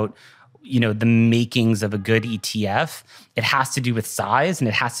about the makings of a good ETF, it has to do with size and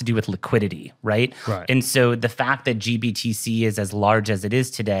it has to do with liquidity, right? Right. And so the fact that GBTC is as large as it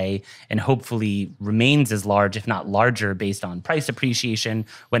is today and hopefully remains as large, if not larger, based on price appreciation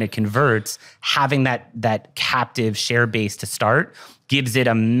when it converts, having that captive share base to start gives it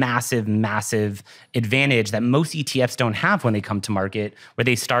a massive, massive advantage that most ETFs don't have when they come to market, where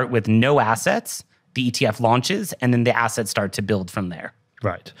they start with no assets, the ETF launches, and then the assets start to build from there.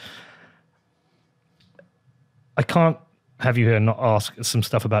 Right. I can't have you here and not ask some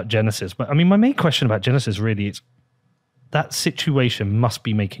stuff about Genesis. But I mean, my main question about Genesis really is that situation must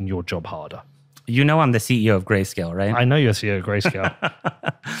be making your job harder. I'm the CEO of Grayscale, right? I know you're CEO of Grayscale.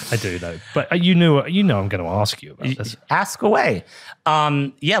 I do know. But you know I'm going to ask you about this. Ask away.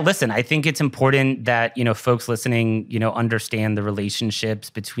 Listen, I think it's important that, folks listening, understand the relationships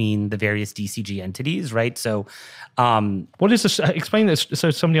between the various DCG entities, right? So what is this? Explain this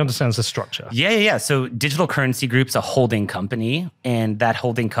so somebody understands the structure. Yeah. So Digital Currency Group's a holding company, and that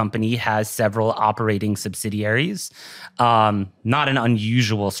holding company has several operating subsidiaries. Not an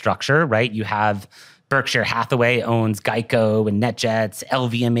unusual structure, right? You have Berkshire Hathaway owns Geico and NetJets.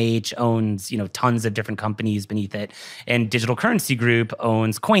 LVMH owns, tons of different companies beneath it. And Digital Currency Group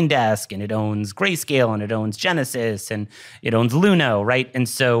owns CoinDesk, and it owns Grayscale, and it owns Genesis, and it owns Luno, right? And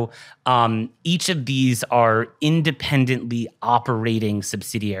so each of these are independently operating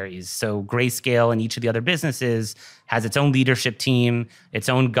subsidiaries. So Grayscale and each of the other businesses has its own leadership team, its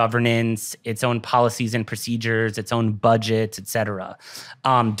own governance, its own policies and procedures, its own budgets, et cetera.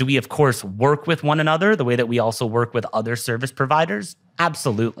 Do we, of course, work with one another the way that we also work with other service providers?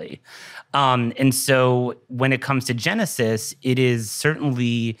 Absolutely. And so when it comes to Genesis, it is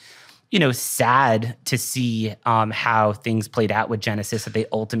certainly sad to see how things played out with Genesis, that they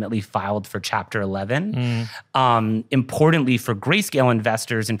ultimately filed for Chapter 11. Importantly, for Grayscale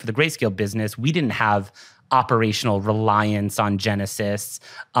investors and for the Grayscale business, we didn't have operational reliance on Genesis.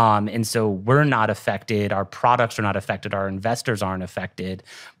 And so we're not affected. Our products are not affected. Our investors aren't affected.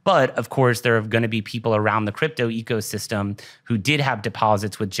 But of course, there are going to be people around the crypto ecosystem who did have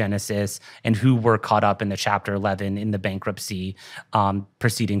deposits with Genesis and who were caught up in the Chapter 11 in the bankruptcy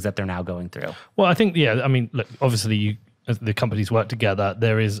proceedings that they're now going through. Well, I think, look, obviously the companies work together.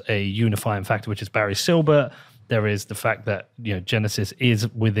 There is a unifying factor, which is Barry Silbert. There is the fact that, Genesis is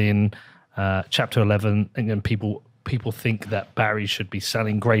within Chapter 11, and people think that Barry should be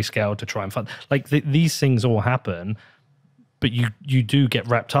selling Grayscale to try and fund. These things all happen, but you do get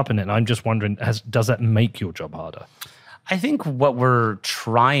wrapped up in it. And I'm just wondering, does that make your job harder? I think what we're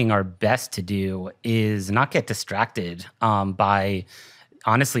trying our best to do is not get distracted by,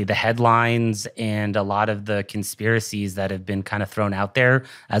 honestly, the headlines and a lot of the conspiracies that have been kind of thrown out there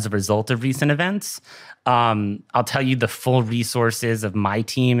as a result of recent events. I'll tell you, the full resources of my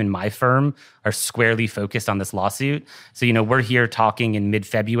team and my firm are squarely focused on this lawsuit. So, we're here talking in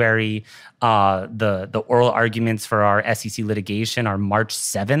mid-February. The oral arguments for our SEC litigation are March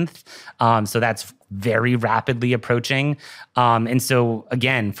 7th. So that's very rapidly approaching. And so,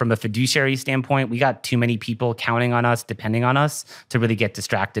 again, from a fiduciary standpoint, we got too many people counting on us, depending on us, to really get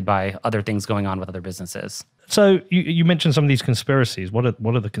distracted by other things going on with other businesses. So you mentioned some of these conspiracies. What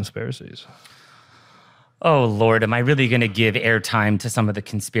are the conspiracies? Oh, Lord, am I really going to give airtime to some of the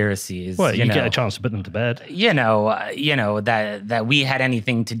conspiracies? Well, you get a chance to put them to bed. That we had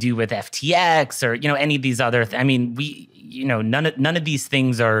anything to do with FTX or, any of these other none of these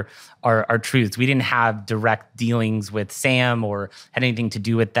things are truths. We didn't have direct dealings with Sam or had anything to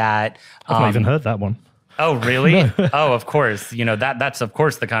do with that. I've not even heard that one. Oh, really? No. Oh, of course. That's of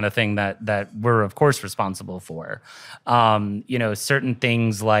course the kind of thing that we're of course responsible for. Certain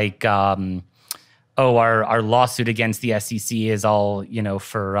things like our lawsuit against the SEC is all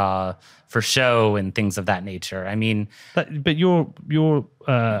for show and things of that nature. I mean, but your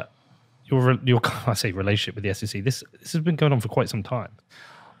I say relationship with the SEC. This has been going on for quite some time.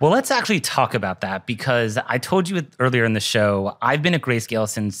 Well, let's actually talk about that, because I told you earlier in the show, I've been at Grayscale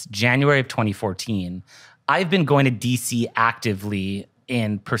since January of 2014. I've been going to DC actively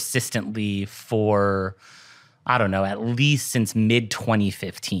and persistently for, I don't know, at least since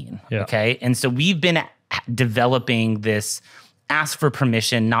mid-2015, okay? And so we've been developing this ask for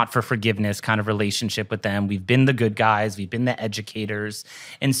permission, not for forgiveness kind of relationship with them. We've been the good guys. We've been the educators.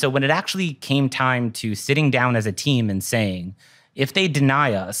 And so when it actually came time to sitting down as a team and saying, if they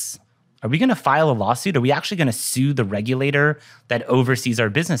deny us, Are we going to file a lawsuit? Are we actually going to sue the regulator that oversees our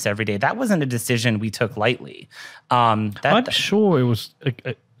business every day? That wasn't a decision we took lightly. I'm sure it was.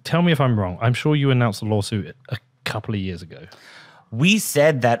 Tell me if I'm wrong. I'm sure you announced a lawsuit a couple of years ago. We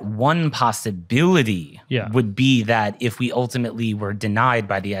said that one possibility Yeah. would be that if we ultimately were denied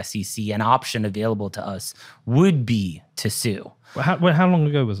by the SEC, an option available to us would be to sue. How long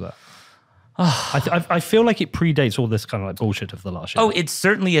ago was that? I feel like it predates all this kind of like bullshit of the last year. Oh, it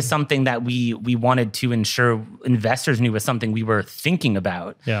certainly is something that we wanted to ensure investors knew was something we were thinking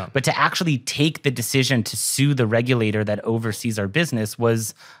about. Yeah. But to actually take the decision to sue the regulator that oversees our business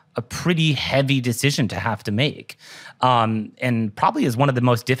was a pretty heavy decision to have to make. And probably is one of the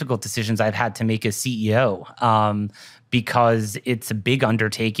most difficult decisions I've had to make as CEO, because it's a big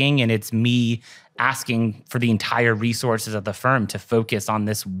undertaking and it's me asking for the entire resources of the firm to focus on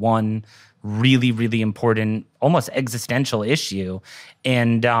this one really, really important, almost existential issue.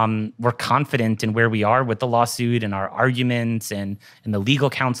 And we're confident in where we are with the lawsuit and our arguments and the legal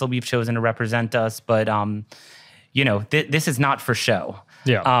counsel we've chosen to represent us. But, this is not for show.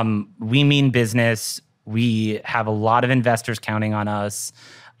 Yeah. We mean business. We have a lot of investors counting on us.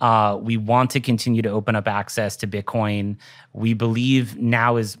 We want to continue to open up access to Bitcoin. We believe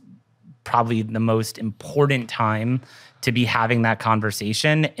now is probably the most important time to be having that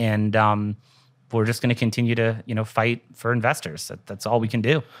conversation. And we're just going to continue to, fight for investors. That's all we can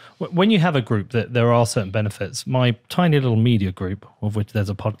do. When you have a group, there are certain benefits. My tiny little media group, of which there's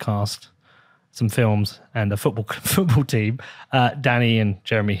a podcast, some films, and a football team. Danny and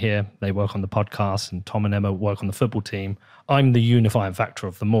Jeremy here, they work on the podcast, and Tom and Emma work on the football team. I'm the unifying factor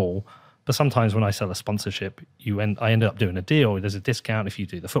of them all. But sometimes when I sell a sponsorship, I end up doing a deal. There's a discount if you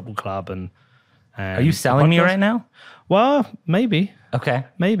do the football club. And are you selling me right now? Well, maybe. Okay.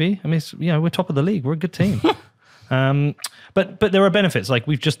 Maybe. I mean, we're top of the league. We're a good team. But there are benefits. Like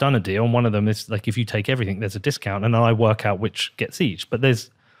we've just done a deal, and one of them is like if you take everything, there's a discount, and then I work out which gets each. But that's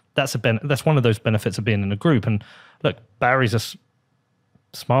one of those benefits of being in a group. And look, Barry's a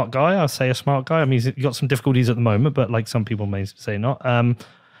smart guy. I'll say a smart guy. I mean, he's got some difficulties at the moment, but like some people may say not.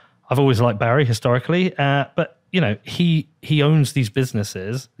 I've always liked Barry historically, but he owns these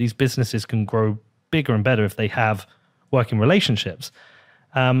businesses. These businesses can grow bigger and better if they have working relationships.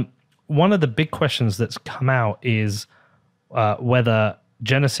 One of the big questions that's come out is whether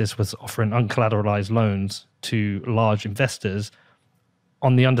Genesis was offering uncollateralized loans to large investors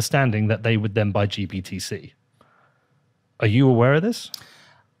on the understanding that they would then buy GBTC. Are you aware of this?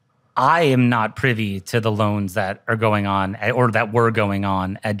 I am not privy to the loans that are going on or that were going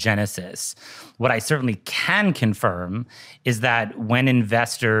on at Genesis. What I certainly can confirm is that when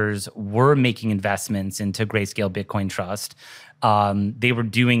investors were making investments into Grayscale Bitcoin Trust, they were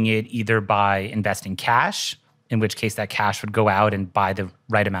doing it either by investing cash, in which case that cash would go out and buy the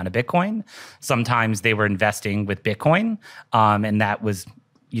right amount of Bitcoin. Sometimes they were investing with Bitcoin, and that was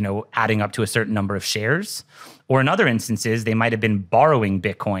adding up to a certain number of shares. Or in other instances, they might have been borrowing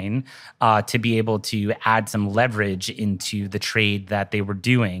Bitcoin to be able to add some leverage into the trade that they were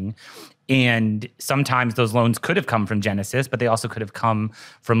doing. And sometimes those loans could have come from Genesis, but they also could have come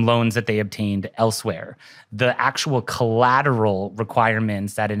from loans that they obtained elsewhere. The actual collateral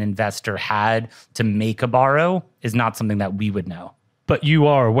requirements that an investor had to make a borrow is not something that we would know. But you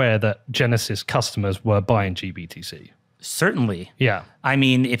are aware that Genesis customers were buying GBTC? Certainly. Yeah. I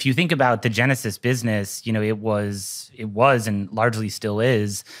mean, if you think about the Genesis business, it was and largely still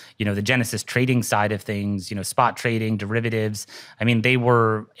is, the Genesis trading side of things, spot trading, derivatives. I mean, they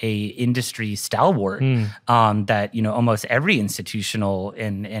were a industry stalwart that, almost every institutional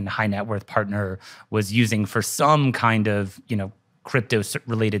and high net worth partner was using for some kind of, crypto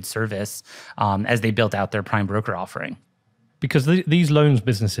related service as they built out their prime broker offering. Because these loans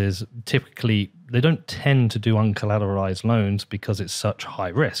businesses typically, they don't tend to do uncollateralized loans because it's such high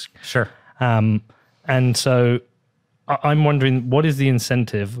risk. Sure. And so I'm wondering, what is the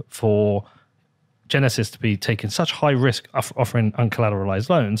incentive for Genesis to be taking such high risk offering uncollateralized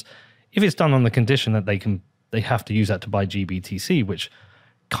loans if it's done on the condition that they have to use that to buy GBTC, which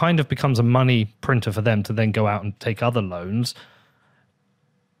kind of becomes a money printer for them to then go out and take other loans.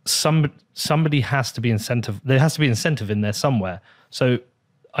 Somebody has to be incentive. There has to be incentive in there somewhere. So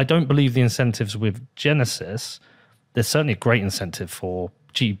I don't believe the incentives with Genesis. There's certainly a great incentive for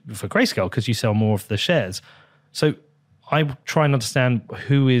Grayscale because you sell more of the shares. So I try and understand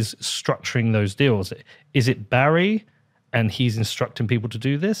who is structuring those deals. Is it Barry and he's instructing people to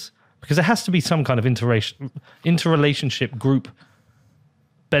do this? Because there has to be some kind of interrelationship group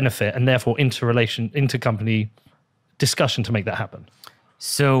benefit and therefore intercompany discussion to make that happen.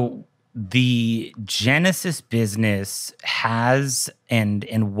 So The Genesis business has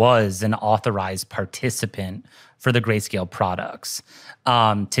and was an authorized participant for the Grayscale products.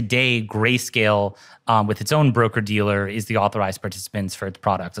 Today, Grayscale, with its own broker-dealer, is the authorized participants for its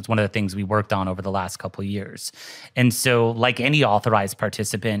products. It's one of the things we worked on over the last couple of years. And so, like any authorized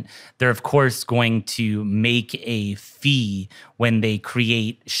participant, they're, of course, going to make a fee when they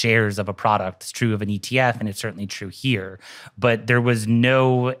create shares of a product. It's true of an ETF, and it's certainly true here. But there was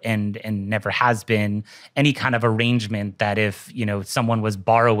no, and never has been, any kind of arrangement that if someone was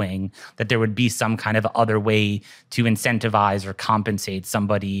borrowing, that there would be some kind of other way to incentivize or compensate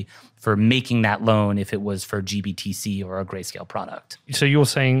somebody for making that loan if it was for GBTC or a Grayscale product. So you're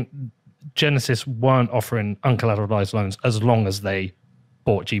saying Genesis weren't offering uncollateralized loans as long as they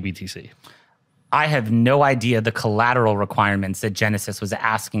bought GBTC? I have no idea the collateral requirements that Genesis was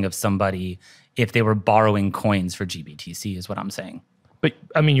asking of somebody if they were borrowing coins for GBTC, is what I'm saying. But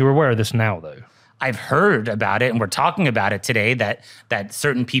I mean, you're aware of this now, though. I've heard about it, and we're talking about it today, that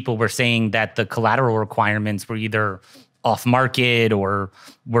certain people were saying that the collateral requirements were either off market or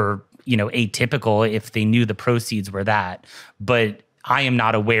were atypical if they knew the proceeds were that. But I am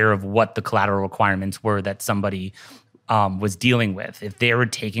not aware of what the collateral requirements were that somebody was dealing with. If they were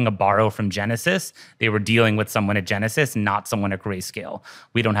taking a borrow from Genesis, they were dealing with someone at Genesis, not someone at Grayscale.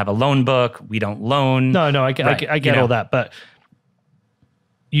 We don't have a loan book. We don't loan. No, I get all that, but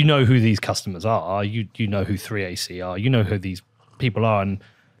you know who these customers are. You know who 3AC are. You know who these people are, and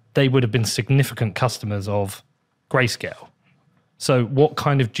they would have been significant customers of Grayscale. So what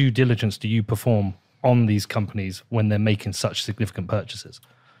kind of due diligence do you perform on these companies when they're making such significant purchases?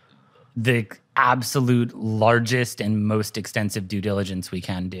 The absolute largest and most extensive due diligence we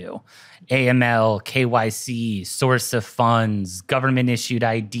can do. AML, KYC, source of funds, government issued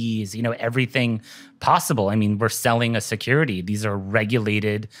IDs, everything possible. I mean, we're selling a security. These are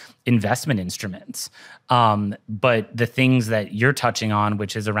regulated investment instruments. But the things that you're touching on,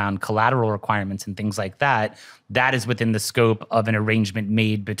 which is around collateral requirements and things like that, that is within the scope of an arrangement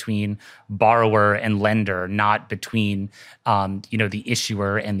made between borrower and lender, not between the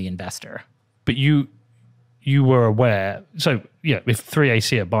issuer and the investor. But you were aware. So if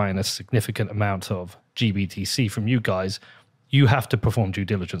 3AC are buying a significant amount of GBTC from you guys, you have to perform due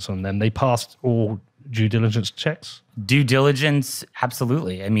diligence on them. They passed all due diligence checks? Due diligence,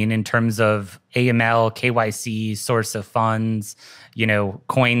 absolutely. I mean, in terms of AML, KYC, source of funds,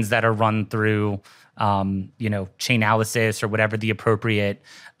 coins that are run through, Chainalysis or whatever the appropriate,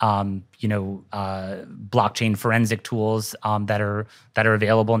 blockchain forensic tools that are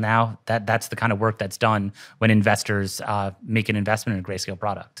available now. That's the kind of work that's done when investors make an investment in a Grayscale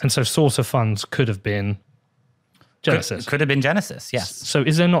product. And so, source of funds could have been Genesis. Could have been Genesis, yes. So,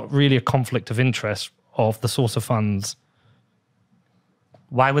 is there not really a conflict of interest of the source of funds?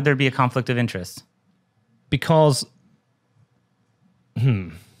 Why would there be a conflict of interest? Because,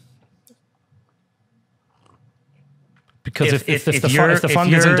 Because if the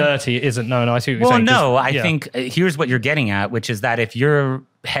fund isn't dirty, it isn't. No, I see what you're saying. Well, no, I think here's what you're getting at, which is that if you're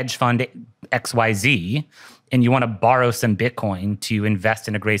hedge fund XYZ and you want to borrow some Bitcoin to invest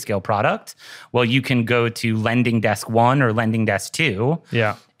in a Grayscale product, well, you can go to Lending Desk 1 or Lending Desk 2.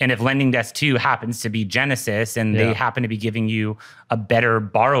 Yeah. And if Lending Desk 2 happens to be Genesis and they happen to be giving you a better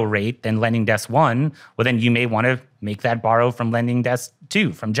borrow rate than Lending Desk 1, well, then you may want to make that borrow from Lending Desk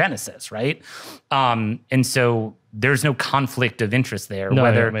 2, from Genesis, right? And so there's no conflict of interest there.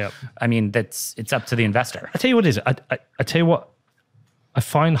 I mean, it's up to the investor. I tell you what it is. I tell you what I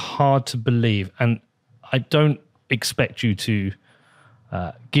find hard to believe, and I don't expect you to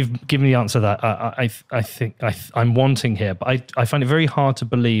give me the answer that I think I'm wanting here, but I find it very hard to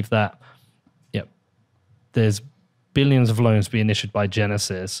believe that there's billions of loans being issued by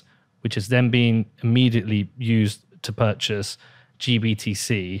Genesis, which is then being immediately used to purchase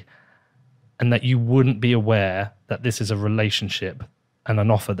GBTC, and that you wouldn't be aware that this is a relationship and an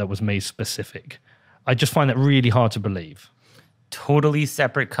offer that was made specific. I just find that really hard to believe. Totally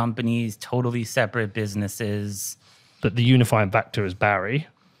separate companies, totally separate businesses. That the unifying factor is Barry.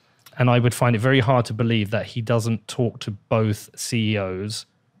 And I would find it very hard to believe that he doesn't talk to both CEOs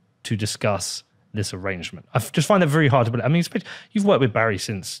to discuss this arrangement. I just find that very hard to believe. I mean, you've worked with Barry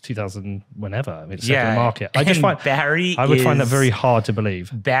since 2000, whenever. I mean, it's second market. I would find that very hard to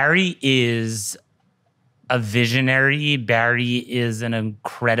believe. Barry is a visionary. Barry is an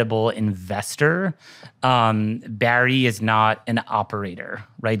incredible investor. Barry is not an operator,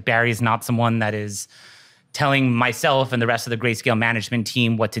 right? Barry is not someone that is telling myself and the rest of the Grayscale management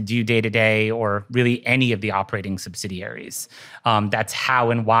team what to do day to day, or really any of the operating subsidiaries. That's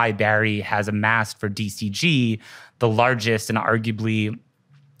how and why Barry has amassed for DCG the largest and arguably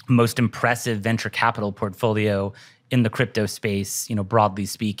most impressive venture capital portfolio in the crypto space, broadly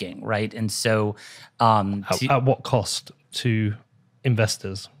speaking, right? And so, at what cost to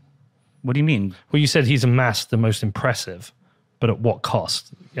investors? what do you mean? Well, you said he's amassed the most impressive, but at what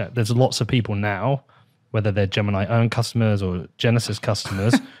cost? Yeah, there's lots of people now, whether they're Gemini Earn customers or Genesis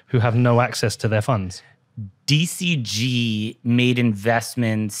customers, who have no access to their funds. DCG made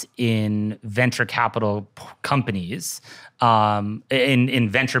investments in venture capital companies, in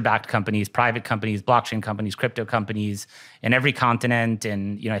venture-backed companies, private companies, blockchain companies, crypto companies, in every continent.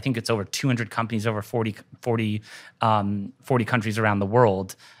 And I think it's over 200 companies, over 40 countries around the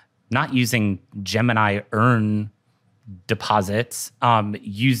world, not using Gemini Earn deposits,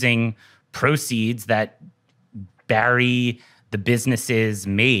 using proceeds that Barry, the businesses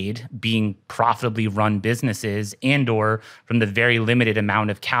made, being profitably run businesses, and or from the very limited amount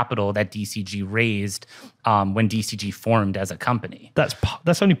of capital that DCG raised when DCG formed as a company.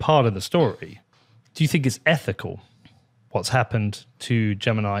 That's only part of the story. Do you think it's ethical what's happened to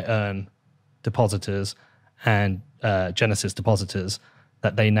Gemini Earn depositors and Genesis depositors,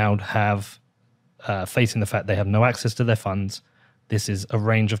 that they now have, facing the fact they have no access to their funds? This is a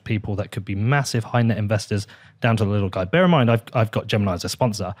range of people that could be massive high net investors down to the little guy. Bear in mind, I've got Gemini as a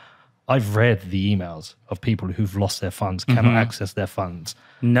sponsor. I've read the emails of people who've lost their funds, cannot access their funds.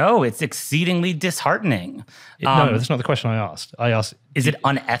 No, it's exceedingly No, that's not the question I asked. I asked, is it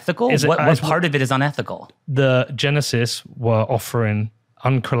unethical? What part of it is unethical? The Genesis were offering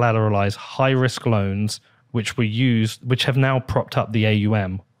uncollateralized high-risk loans, which have now propped up the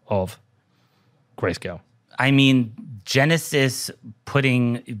AUM of Grayscale. I mean, Genesis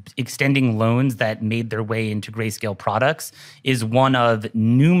extending loans that made their way into Grayscale products is one of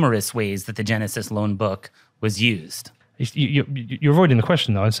numerous ways that the Genesis loan book was used. You're avoiding the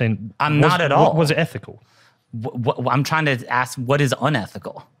question, though. I'm saying not at all. Was it ethical? I'm trying to ask, what is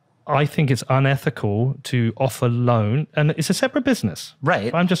unethical? I think it's unethical to offer loan, and it's a separate business.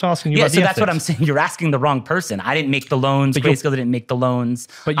 Right. I'm just asking you Yeah, about so the that's ethics. what I'm saying. You're asking the wrong person. I didn't make the loans. Grayscale didn't make the loans.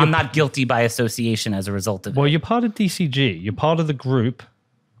 But I'm not guilty by association as a result of it. Well, you're part of DCG. You're part of the group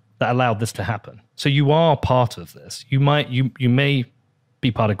that allowed this to happen. So you are part of this. You may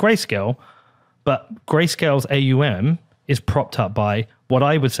be part of Grayscale, but Grayscale's AUM is propped up by what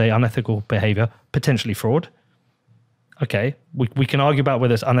I would say unethical behavior, potentially fraud. Okay, we can argue about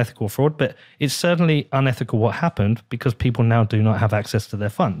whether it's unethical or fraud, but it's certainly unethical what happened because people now do not have access to their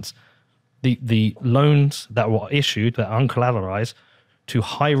funds. The loans that were issued, that are uncollateralized, to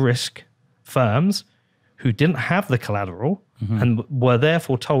high-risk firms who didn't have the collateral and were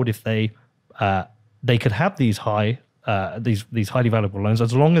therefore told if they could have these highly valuable loans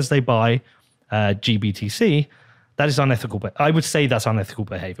as long as they buy GBTC. That is unethical. But I would say that's unethical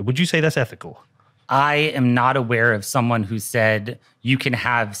behavior. Would you say that's ethical? I am not aware of someone who said you can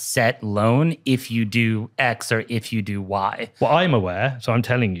have set loan if you do X or if you do Y. Well, I'm aware, so I'm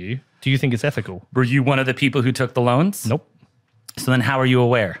telling you. Do you think it's ethical? Were you one of the people who took the loans? Nope. So then how are you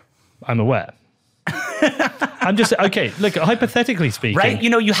aware? I'm aware. I'm just, okay, look, hypothetically speaking. Right?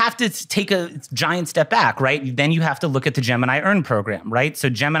 You have to take a giant step back, right? Then you have to look at the Gemini Earn program, right? So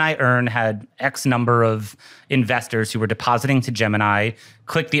Gemini Earn had X number of investors who were depositing to Gemini,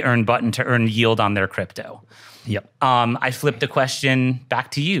 click the Earn button to earn yield on their crypto. Yep. I flipped the question back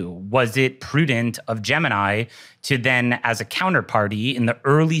to you. Was it prudent of Gemini to then, as a counterparty in the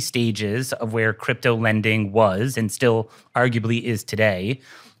early stages of where crypto lending was and still arguably is today,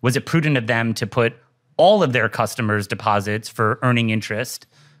 was it prudent of them to put all of their customers' deposits for earning interest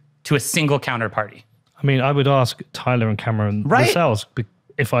to a single counterparty? I mean, I would ask Tyler and Cameron themselves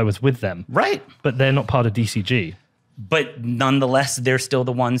if I was with them. Right. But they're not part of DCG. But nonetheless, they're still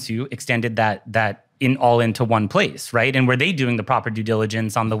the ones who extended that all into one place, right? And were they doing the proper due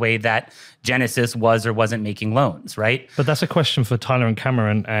diligence on the way that Genesis was or wasn't making loans, right? But that's a question for Tyler and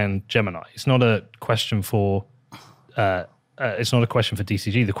Cameron and Gemini. It's not a question for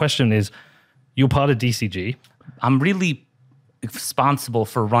DCG. The question is, you're part of DCG. I'm really responsible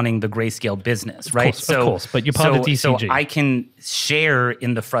for running the Grayscale business, right? Of course, but you're part of DCG. So I can share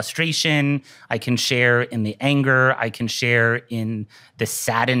in the frustration, I can share in the anger, I can share in the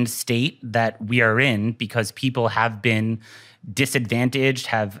saddened state that we are in because people have been disadvantaged,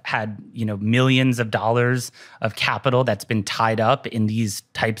 have had millions of dollars of capital that's been tied up in these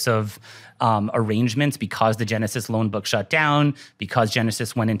types of arrangements because the Genesis loan book shut down, because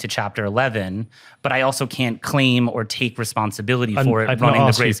Genesis went into Chapter 11. But I also can't claim or take responsibility for it running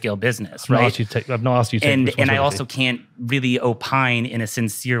the Grayscale business, right? I've not asked you to take responsibility. And I also can't really opine in a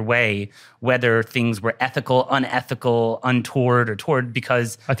sincere way whether things were ethical, unethical, untoward, or toward,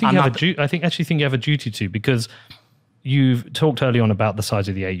 because I think you have a duty to, because you've talked early on about the size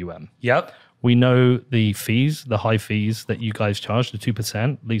of the AUM. Yep. We know the fees, the high fees that you guys charge, the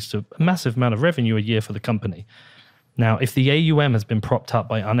 2%, leads to a massive amount of revenue a year for the company. Now, if the AUM has been propped up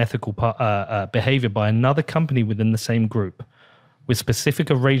by unethical behavior by another company within the same group, with specific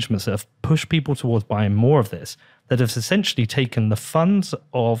arrangements that have pushed people towards buying more of this, that have essentially taken the funds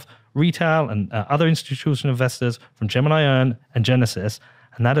of retail and other institutional investors from Gemini Earn and Genesis,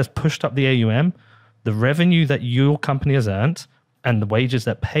 and that has pushed up the AUM, the revenue that your company has earned and the wages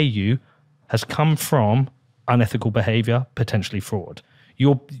that pay you has come from unethical behavior, potentially fraud.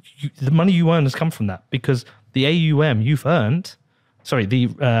 The money you earn has come from that because the AUM you've earned,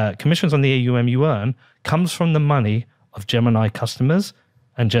 the commissions on the AUM you earn comes from the money of Gemini customers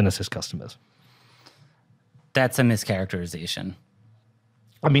and Genesis customers. That's a mischaracterization.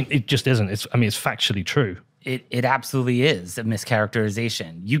 I mean, it just isn't. It's factually true. It absolutely is a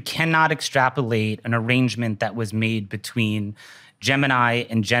mischaracterization. You cannot extrapolate an arrangement that was made between Gemini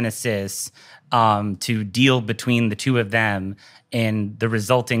and Genesis to deal between the two of them and the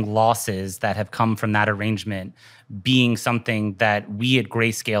resulting losses that have come from that arrangement being something that we at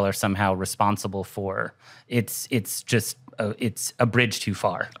Grayscale are somehow responsible for. It's a bridge too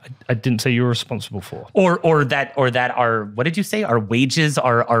far. I didn't say you were responsible for. Or that our, what did you say? Our wages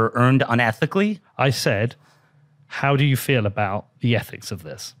are earned unethically? I said, how do you feel about the ethics of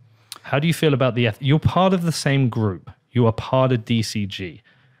this? How do you feel about the ethics? You're part of the same group. You are part of DCG.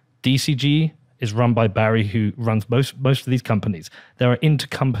 DCG is run by Barry, who runs most of these companies. There are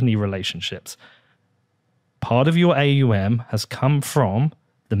intercompany relationships. Part of your AUM has come from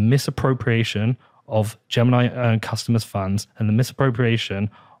the misappropriation of Gemini customers' funds and the misappropriation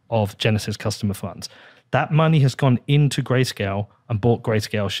of Genesis customer funds. That money has gone into Grayscale and bought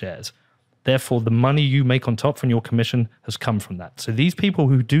Grayscale shares. Therefore, the money you make on top from your commission has come from that. So these people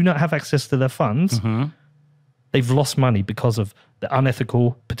who do not have access to their funds, they've lost money because of the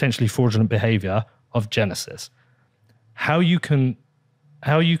unethical, potentially fraudulent behavior of Genesis. How that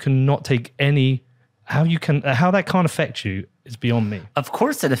can't affect you is beyond me. Of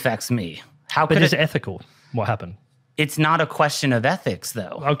course it affects me. But is it ethical? What happened? It's not a question of ethics,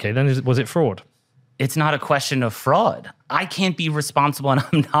 though. Okay, then was it fraud? It's not a question of fraud. I can't be responsible, and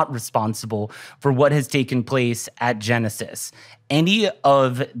I'm not responsible for what has taken place at Genesis. Any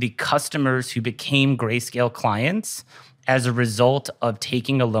of the customers who became Grayscale clients as a result of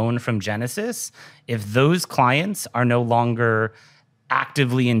taking a loan from Genesis, if those clients are no longer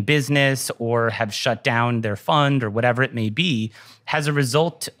actively in business or have shut down their fund or whatever it may be, as a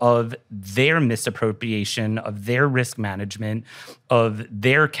result of their misappropriation, of their risk management, of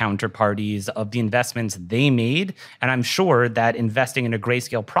their counterparties, of the investments they made. And I'm sure that investing in a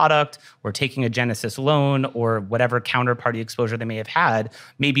Grayscale product or taking a Genesis loan or whatever counterparty exposure they may have had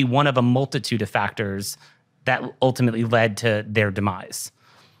may be one of a multitude of factors that ultimately led to their demise.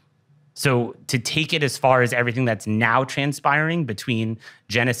 So to take it as far as everything that's now transpiring between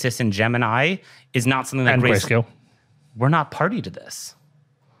Genesis and Gemini is not something that Grayscale. We're not party to this.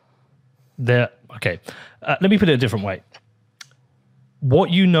 Okay. Let me put it a different way. What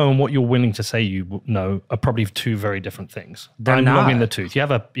you know and what you're willing to say you know are probably two very different things. I'm long in the tooth. You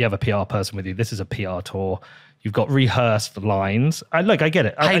have a PR person with you. This is a PR tour. You've got rehearsed lines. I get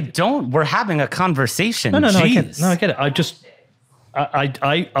it. I don't. We're having a conversation. No, Jeez. I get it.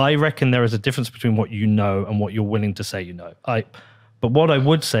 I reckon there is a difference between what you know and what you're willing to say you know. But what I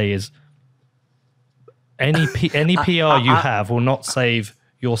would say is any PR you have will not save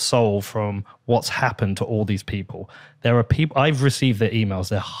your soul from what's happened to all these people. There are people, I've received their emails,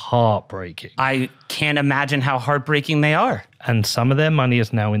 they're heartbreaking. I can't imagine how heartbreaking they are. And some of their money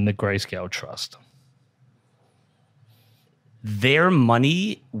is now in the Grayscale Trust. Their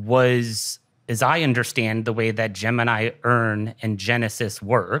money was, as I understand the way that Gemini Earn and Genesis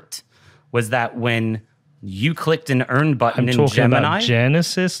worked, was that when you clicked an Earn button in Gemini... about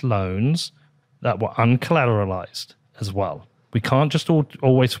Genesis loans that were uncollateralized as well. We can't just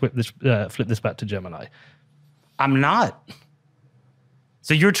always flip this back to Gemini. I'm not.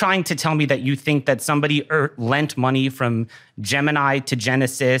 So you're trying to tell me that you think that somebody lent money from Gemini to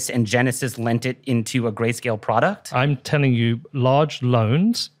Genesis and Genesis lent it into a Grayscale product? I'm telling you, large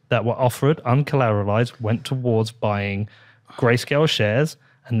loans that were offered uncollateralized went towards buying Grayscale shares,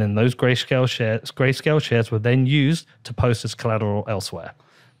 and then those Grayscale shares were then used to post as collateral elsewhere.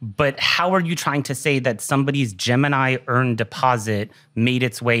 But how are you trying to say that somebody's Gemini Earn deposit made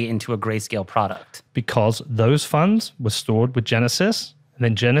its way into a Grayscale product? Because those funds were stored with Genesis, and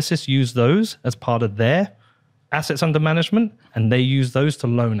then Genesis used those as part of their assets under management, and they used those to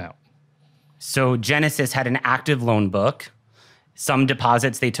loan out. So Genesis had an active loan book. Some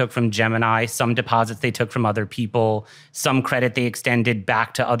deposits they took from Gemini, some deposits they took from other people, some credit they extended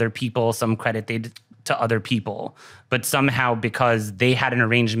back to other people, some credit they to other people. But somehow, because they had an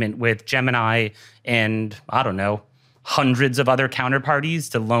arrangement with Gemini and, I don't know, hundreds of other counterparties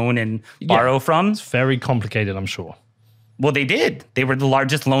to loan and borrow from. It's very complicated, I'm sure. Well, they did. They were the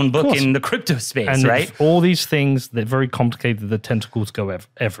largest loan book in the crypto space, and right? All these things, they're very complicated. The tentacles go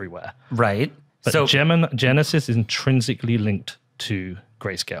everywhere. Right. But so Genesis is intrinsically linked to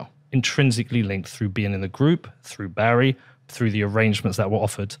Grayscale. Intrinsically linked through being in the group, through Barry, through the arrangements that were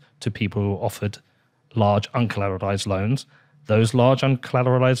offered to people who offered large uncollateralized loans. Those large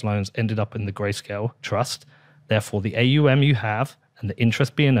uncollateralized loans ended up in the Grayscale trust. Therefore, the AUM you have and the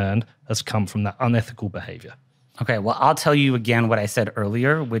interest being earned has come from that unethical behavior. Okay, well, I'll tell you again what I said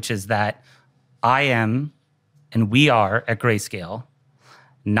earlier, which is that I am, and we are at Grayscale,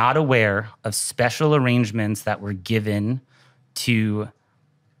 not aware of special arrangements that were given to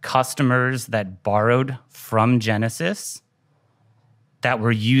customers that borrowed from Genesis that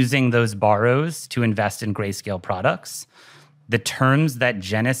were using those borrows to invest in Grayscale products. The terms that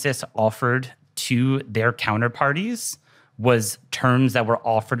Genesis offered to their counterparties was terms that were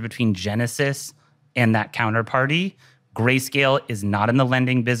offered between Genesis and that counterparty. Grayscale is not in the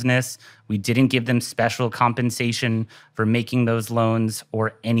lending business. We didn't give them special compensation for making those loans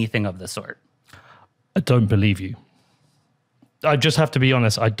or anything of the sort. I don't believe you. I just have to be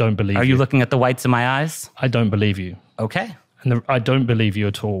honest, I don't believe you. Are you looking at the whites of my eyes? I don't believe you. Okay. And I don't believe you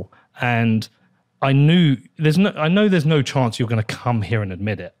at all. And I know there's no chance you're going to come here and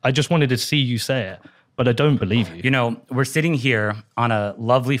admit it. I just wanted to see you say it, but I don't believe you. You know, we're sitting here on a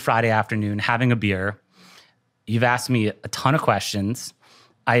lovely Friday afternoon having a beer. You've asked me a ton of questions.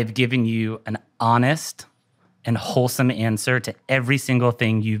 I have given you an honest and wholesome answer to every single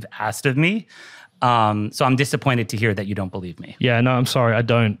thing you've asked of me. So I'm disappointed to hear that you don't believe me. Yeah, no, I'm sorry, I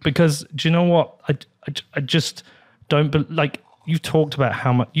don't. Because do you know what? I just don't like. You've talked about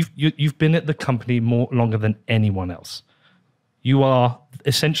how much you've been at the company longer than anyone else. You are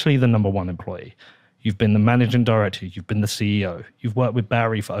essentially the number one employee. You've been the managing director. You've been the CEO. You've worked with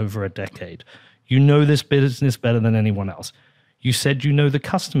Barry for over a decade. You know this business better than anyone else. You said you know the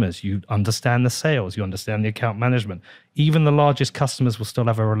customers. You understand the sales. You understand the account management. Even the largest customers will still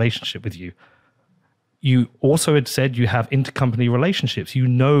have a relationship with you. You also had said you have intercompany relationships. You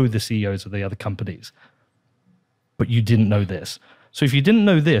know the CEOs of the other companies. But you didn't know this. So if you didn't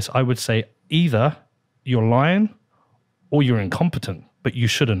know this, I would say either you're lying or you're incompetent, but you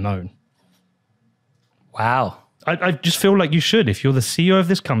should have known. Wow. I just feel like you should. If you're the CEO of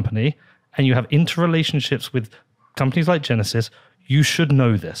this company and you have interrelationships with companies like Genesis, you should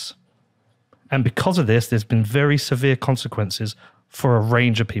know this. And because of this, there's been very severe consequences for a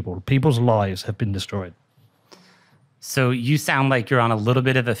range of people. People's lives have been destroyed. So you sound like you're on a little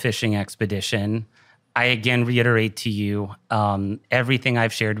bit of a fishing expedition. I again reiterate to you, everything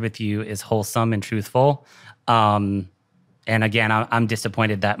I've shared with you is wholesome and truthful. And again, I'm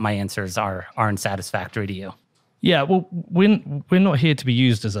disappointed that my answers aren't satisfactory to you. Yeah, well, we're not here to be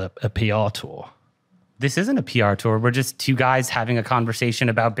used as a PR tour. This isn't a PR tour. We're just two guys having a conversation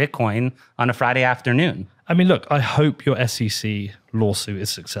about Bitcoin on a Friday afternoon. I mean, look, I hope your SEC lawsuit is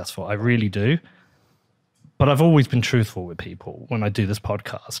successful. I really do. But I've always been truthful with people when I do this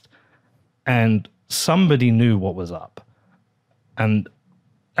podcast. And somebody knew what was up. And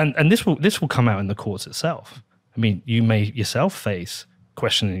this will come out in the courts itself. I mean, you may yourself face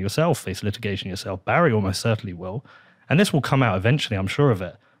questioning yourself, face litigation yourself. Barry almost certainly will. And this will come out eventually, I'm sure of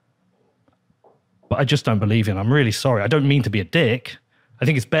it. But I just don't believe you, and I'm really sorry. I don't mean to be a dick. I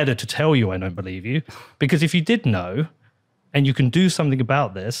think it's better to tell you I don't believe you. Because if you did know, and you can do something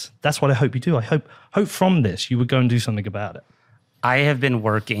about this, that's what I hope you do. I hope from this you would go and do something about it. I have been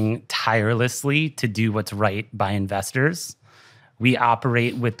working tirelessly to do what's right by investors. We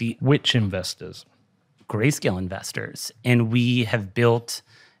operate with the... Which investors? Grayscale investors. And we have built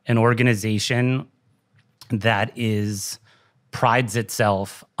an organization that prides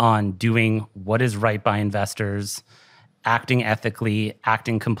itself on doing what is right by investors, acting ethically,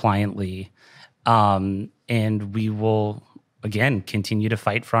 acting compliantly. And we will, again, continue to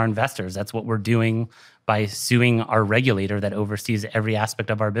fight for our investors. That's what we're doing by suing our regulator that oversees every aspect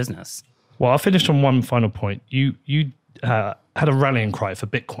of our business. Well, I'll finish on one final point. You had a rallying cry for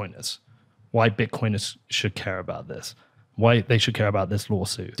Bitcoiners. Why Bitcoiners should care about this. Why they should care about this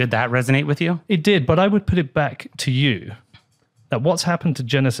lawsuit. Did that resonate with you? It did, but I would put it back to you that what's happened to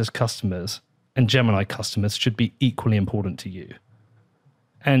Genesis customers and Gemini customers should be equally important to you.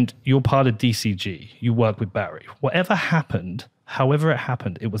 And you're part of DCG. You work with Barry. Whatever happened, however it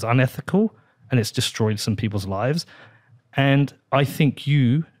happened, it was unethical and it's destroyed some people's lives. And I think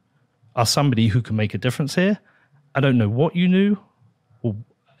you are somebody who can make a difference here. I don't know what you knew, or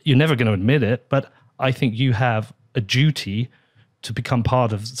you're never going to admit it, but I think you have a duty to become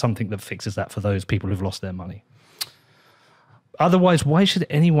part of something that fixes that for those people who've lost their money. Otherwise, why should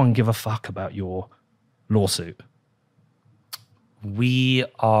anyone give a fuck about your lawsuit?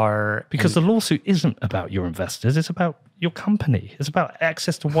 Because the lawsuit isn't about your investors. It's about your company. It's about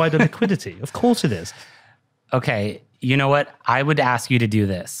access to wider liquidity. Of course it is. Okay, you know what? I would ask you to do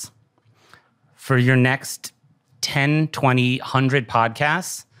this. For your next 10, 20, 100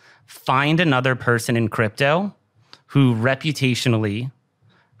 podcasts, find another person in crypto who reputationally,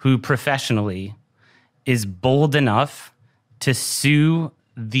 who professionally is bold enough to sue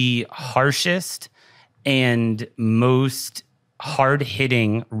the harshest and most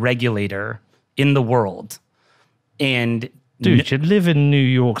hard-hitting regulator in the world. And dude, you live in New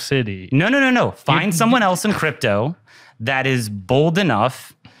York City. No. Find someone else in crypto that is bold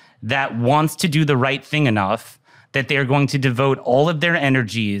enough, that wants to do the right thing enough, that they're going to devote all of their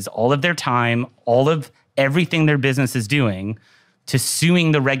energies, all of their time, all of everything their business is doing to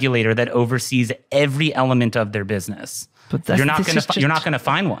suing the regulator that oversees every element of their business. But you're not going to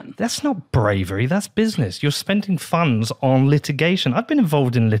find one. That's not bravery. That's business. You're spending funds on litigation. I've been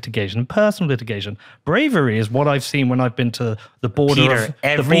involved in litigation, personal litigation. Bravery is what I've seen when I've been to the border. Peter,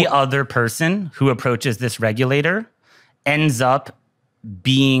 every other person who approaches this regulator ends up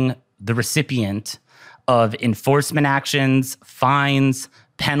being the recipient of enforcement actions, fines,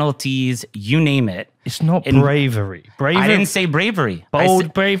 penalties, you name it. It's not bravery. I didn't say bravery.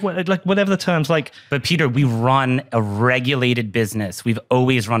 Bold, brave, like whatever the terms like. But Peter, we run a regulated business. We've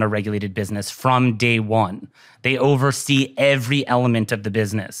always run a regulated business from day one. They oversee every element of the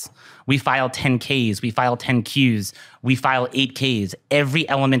business. We file 10Ks, we file 10Qs, we file 8Ks. Every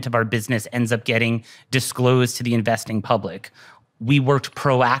element of our business ends up getting disclosed to the investing public. We worked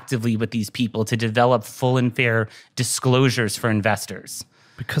proactively with these people to develop full and fair disclosures for investors.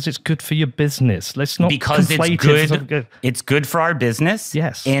 Because it's good for your business. Let's not It's good for our business.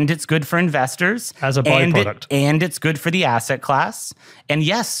 Yes. And it's good for investors. As a byproduct. And it's good for the asset class. And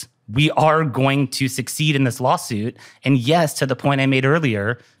yes, we are going to succeed in this lawsuit. And yes, to the point I made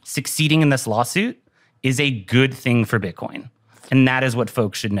earlier, succeeding in this lawsuit is a good thing for Bitcoin. And that is what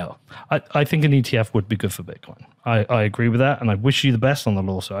folks should know. I think an ETF would be good for Bitcoin. I agree with that. And I wish you the best on the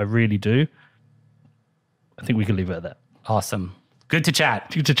lawsuit. I really do. I think we can leave it at that. Awesome. Good to chat.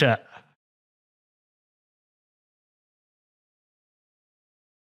 Good to chat.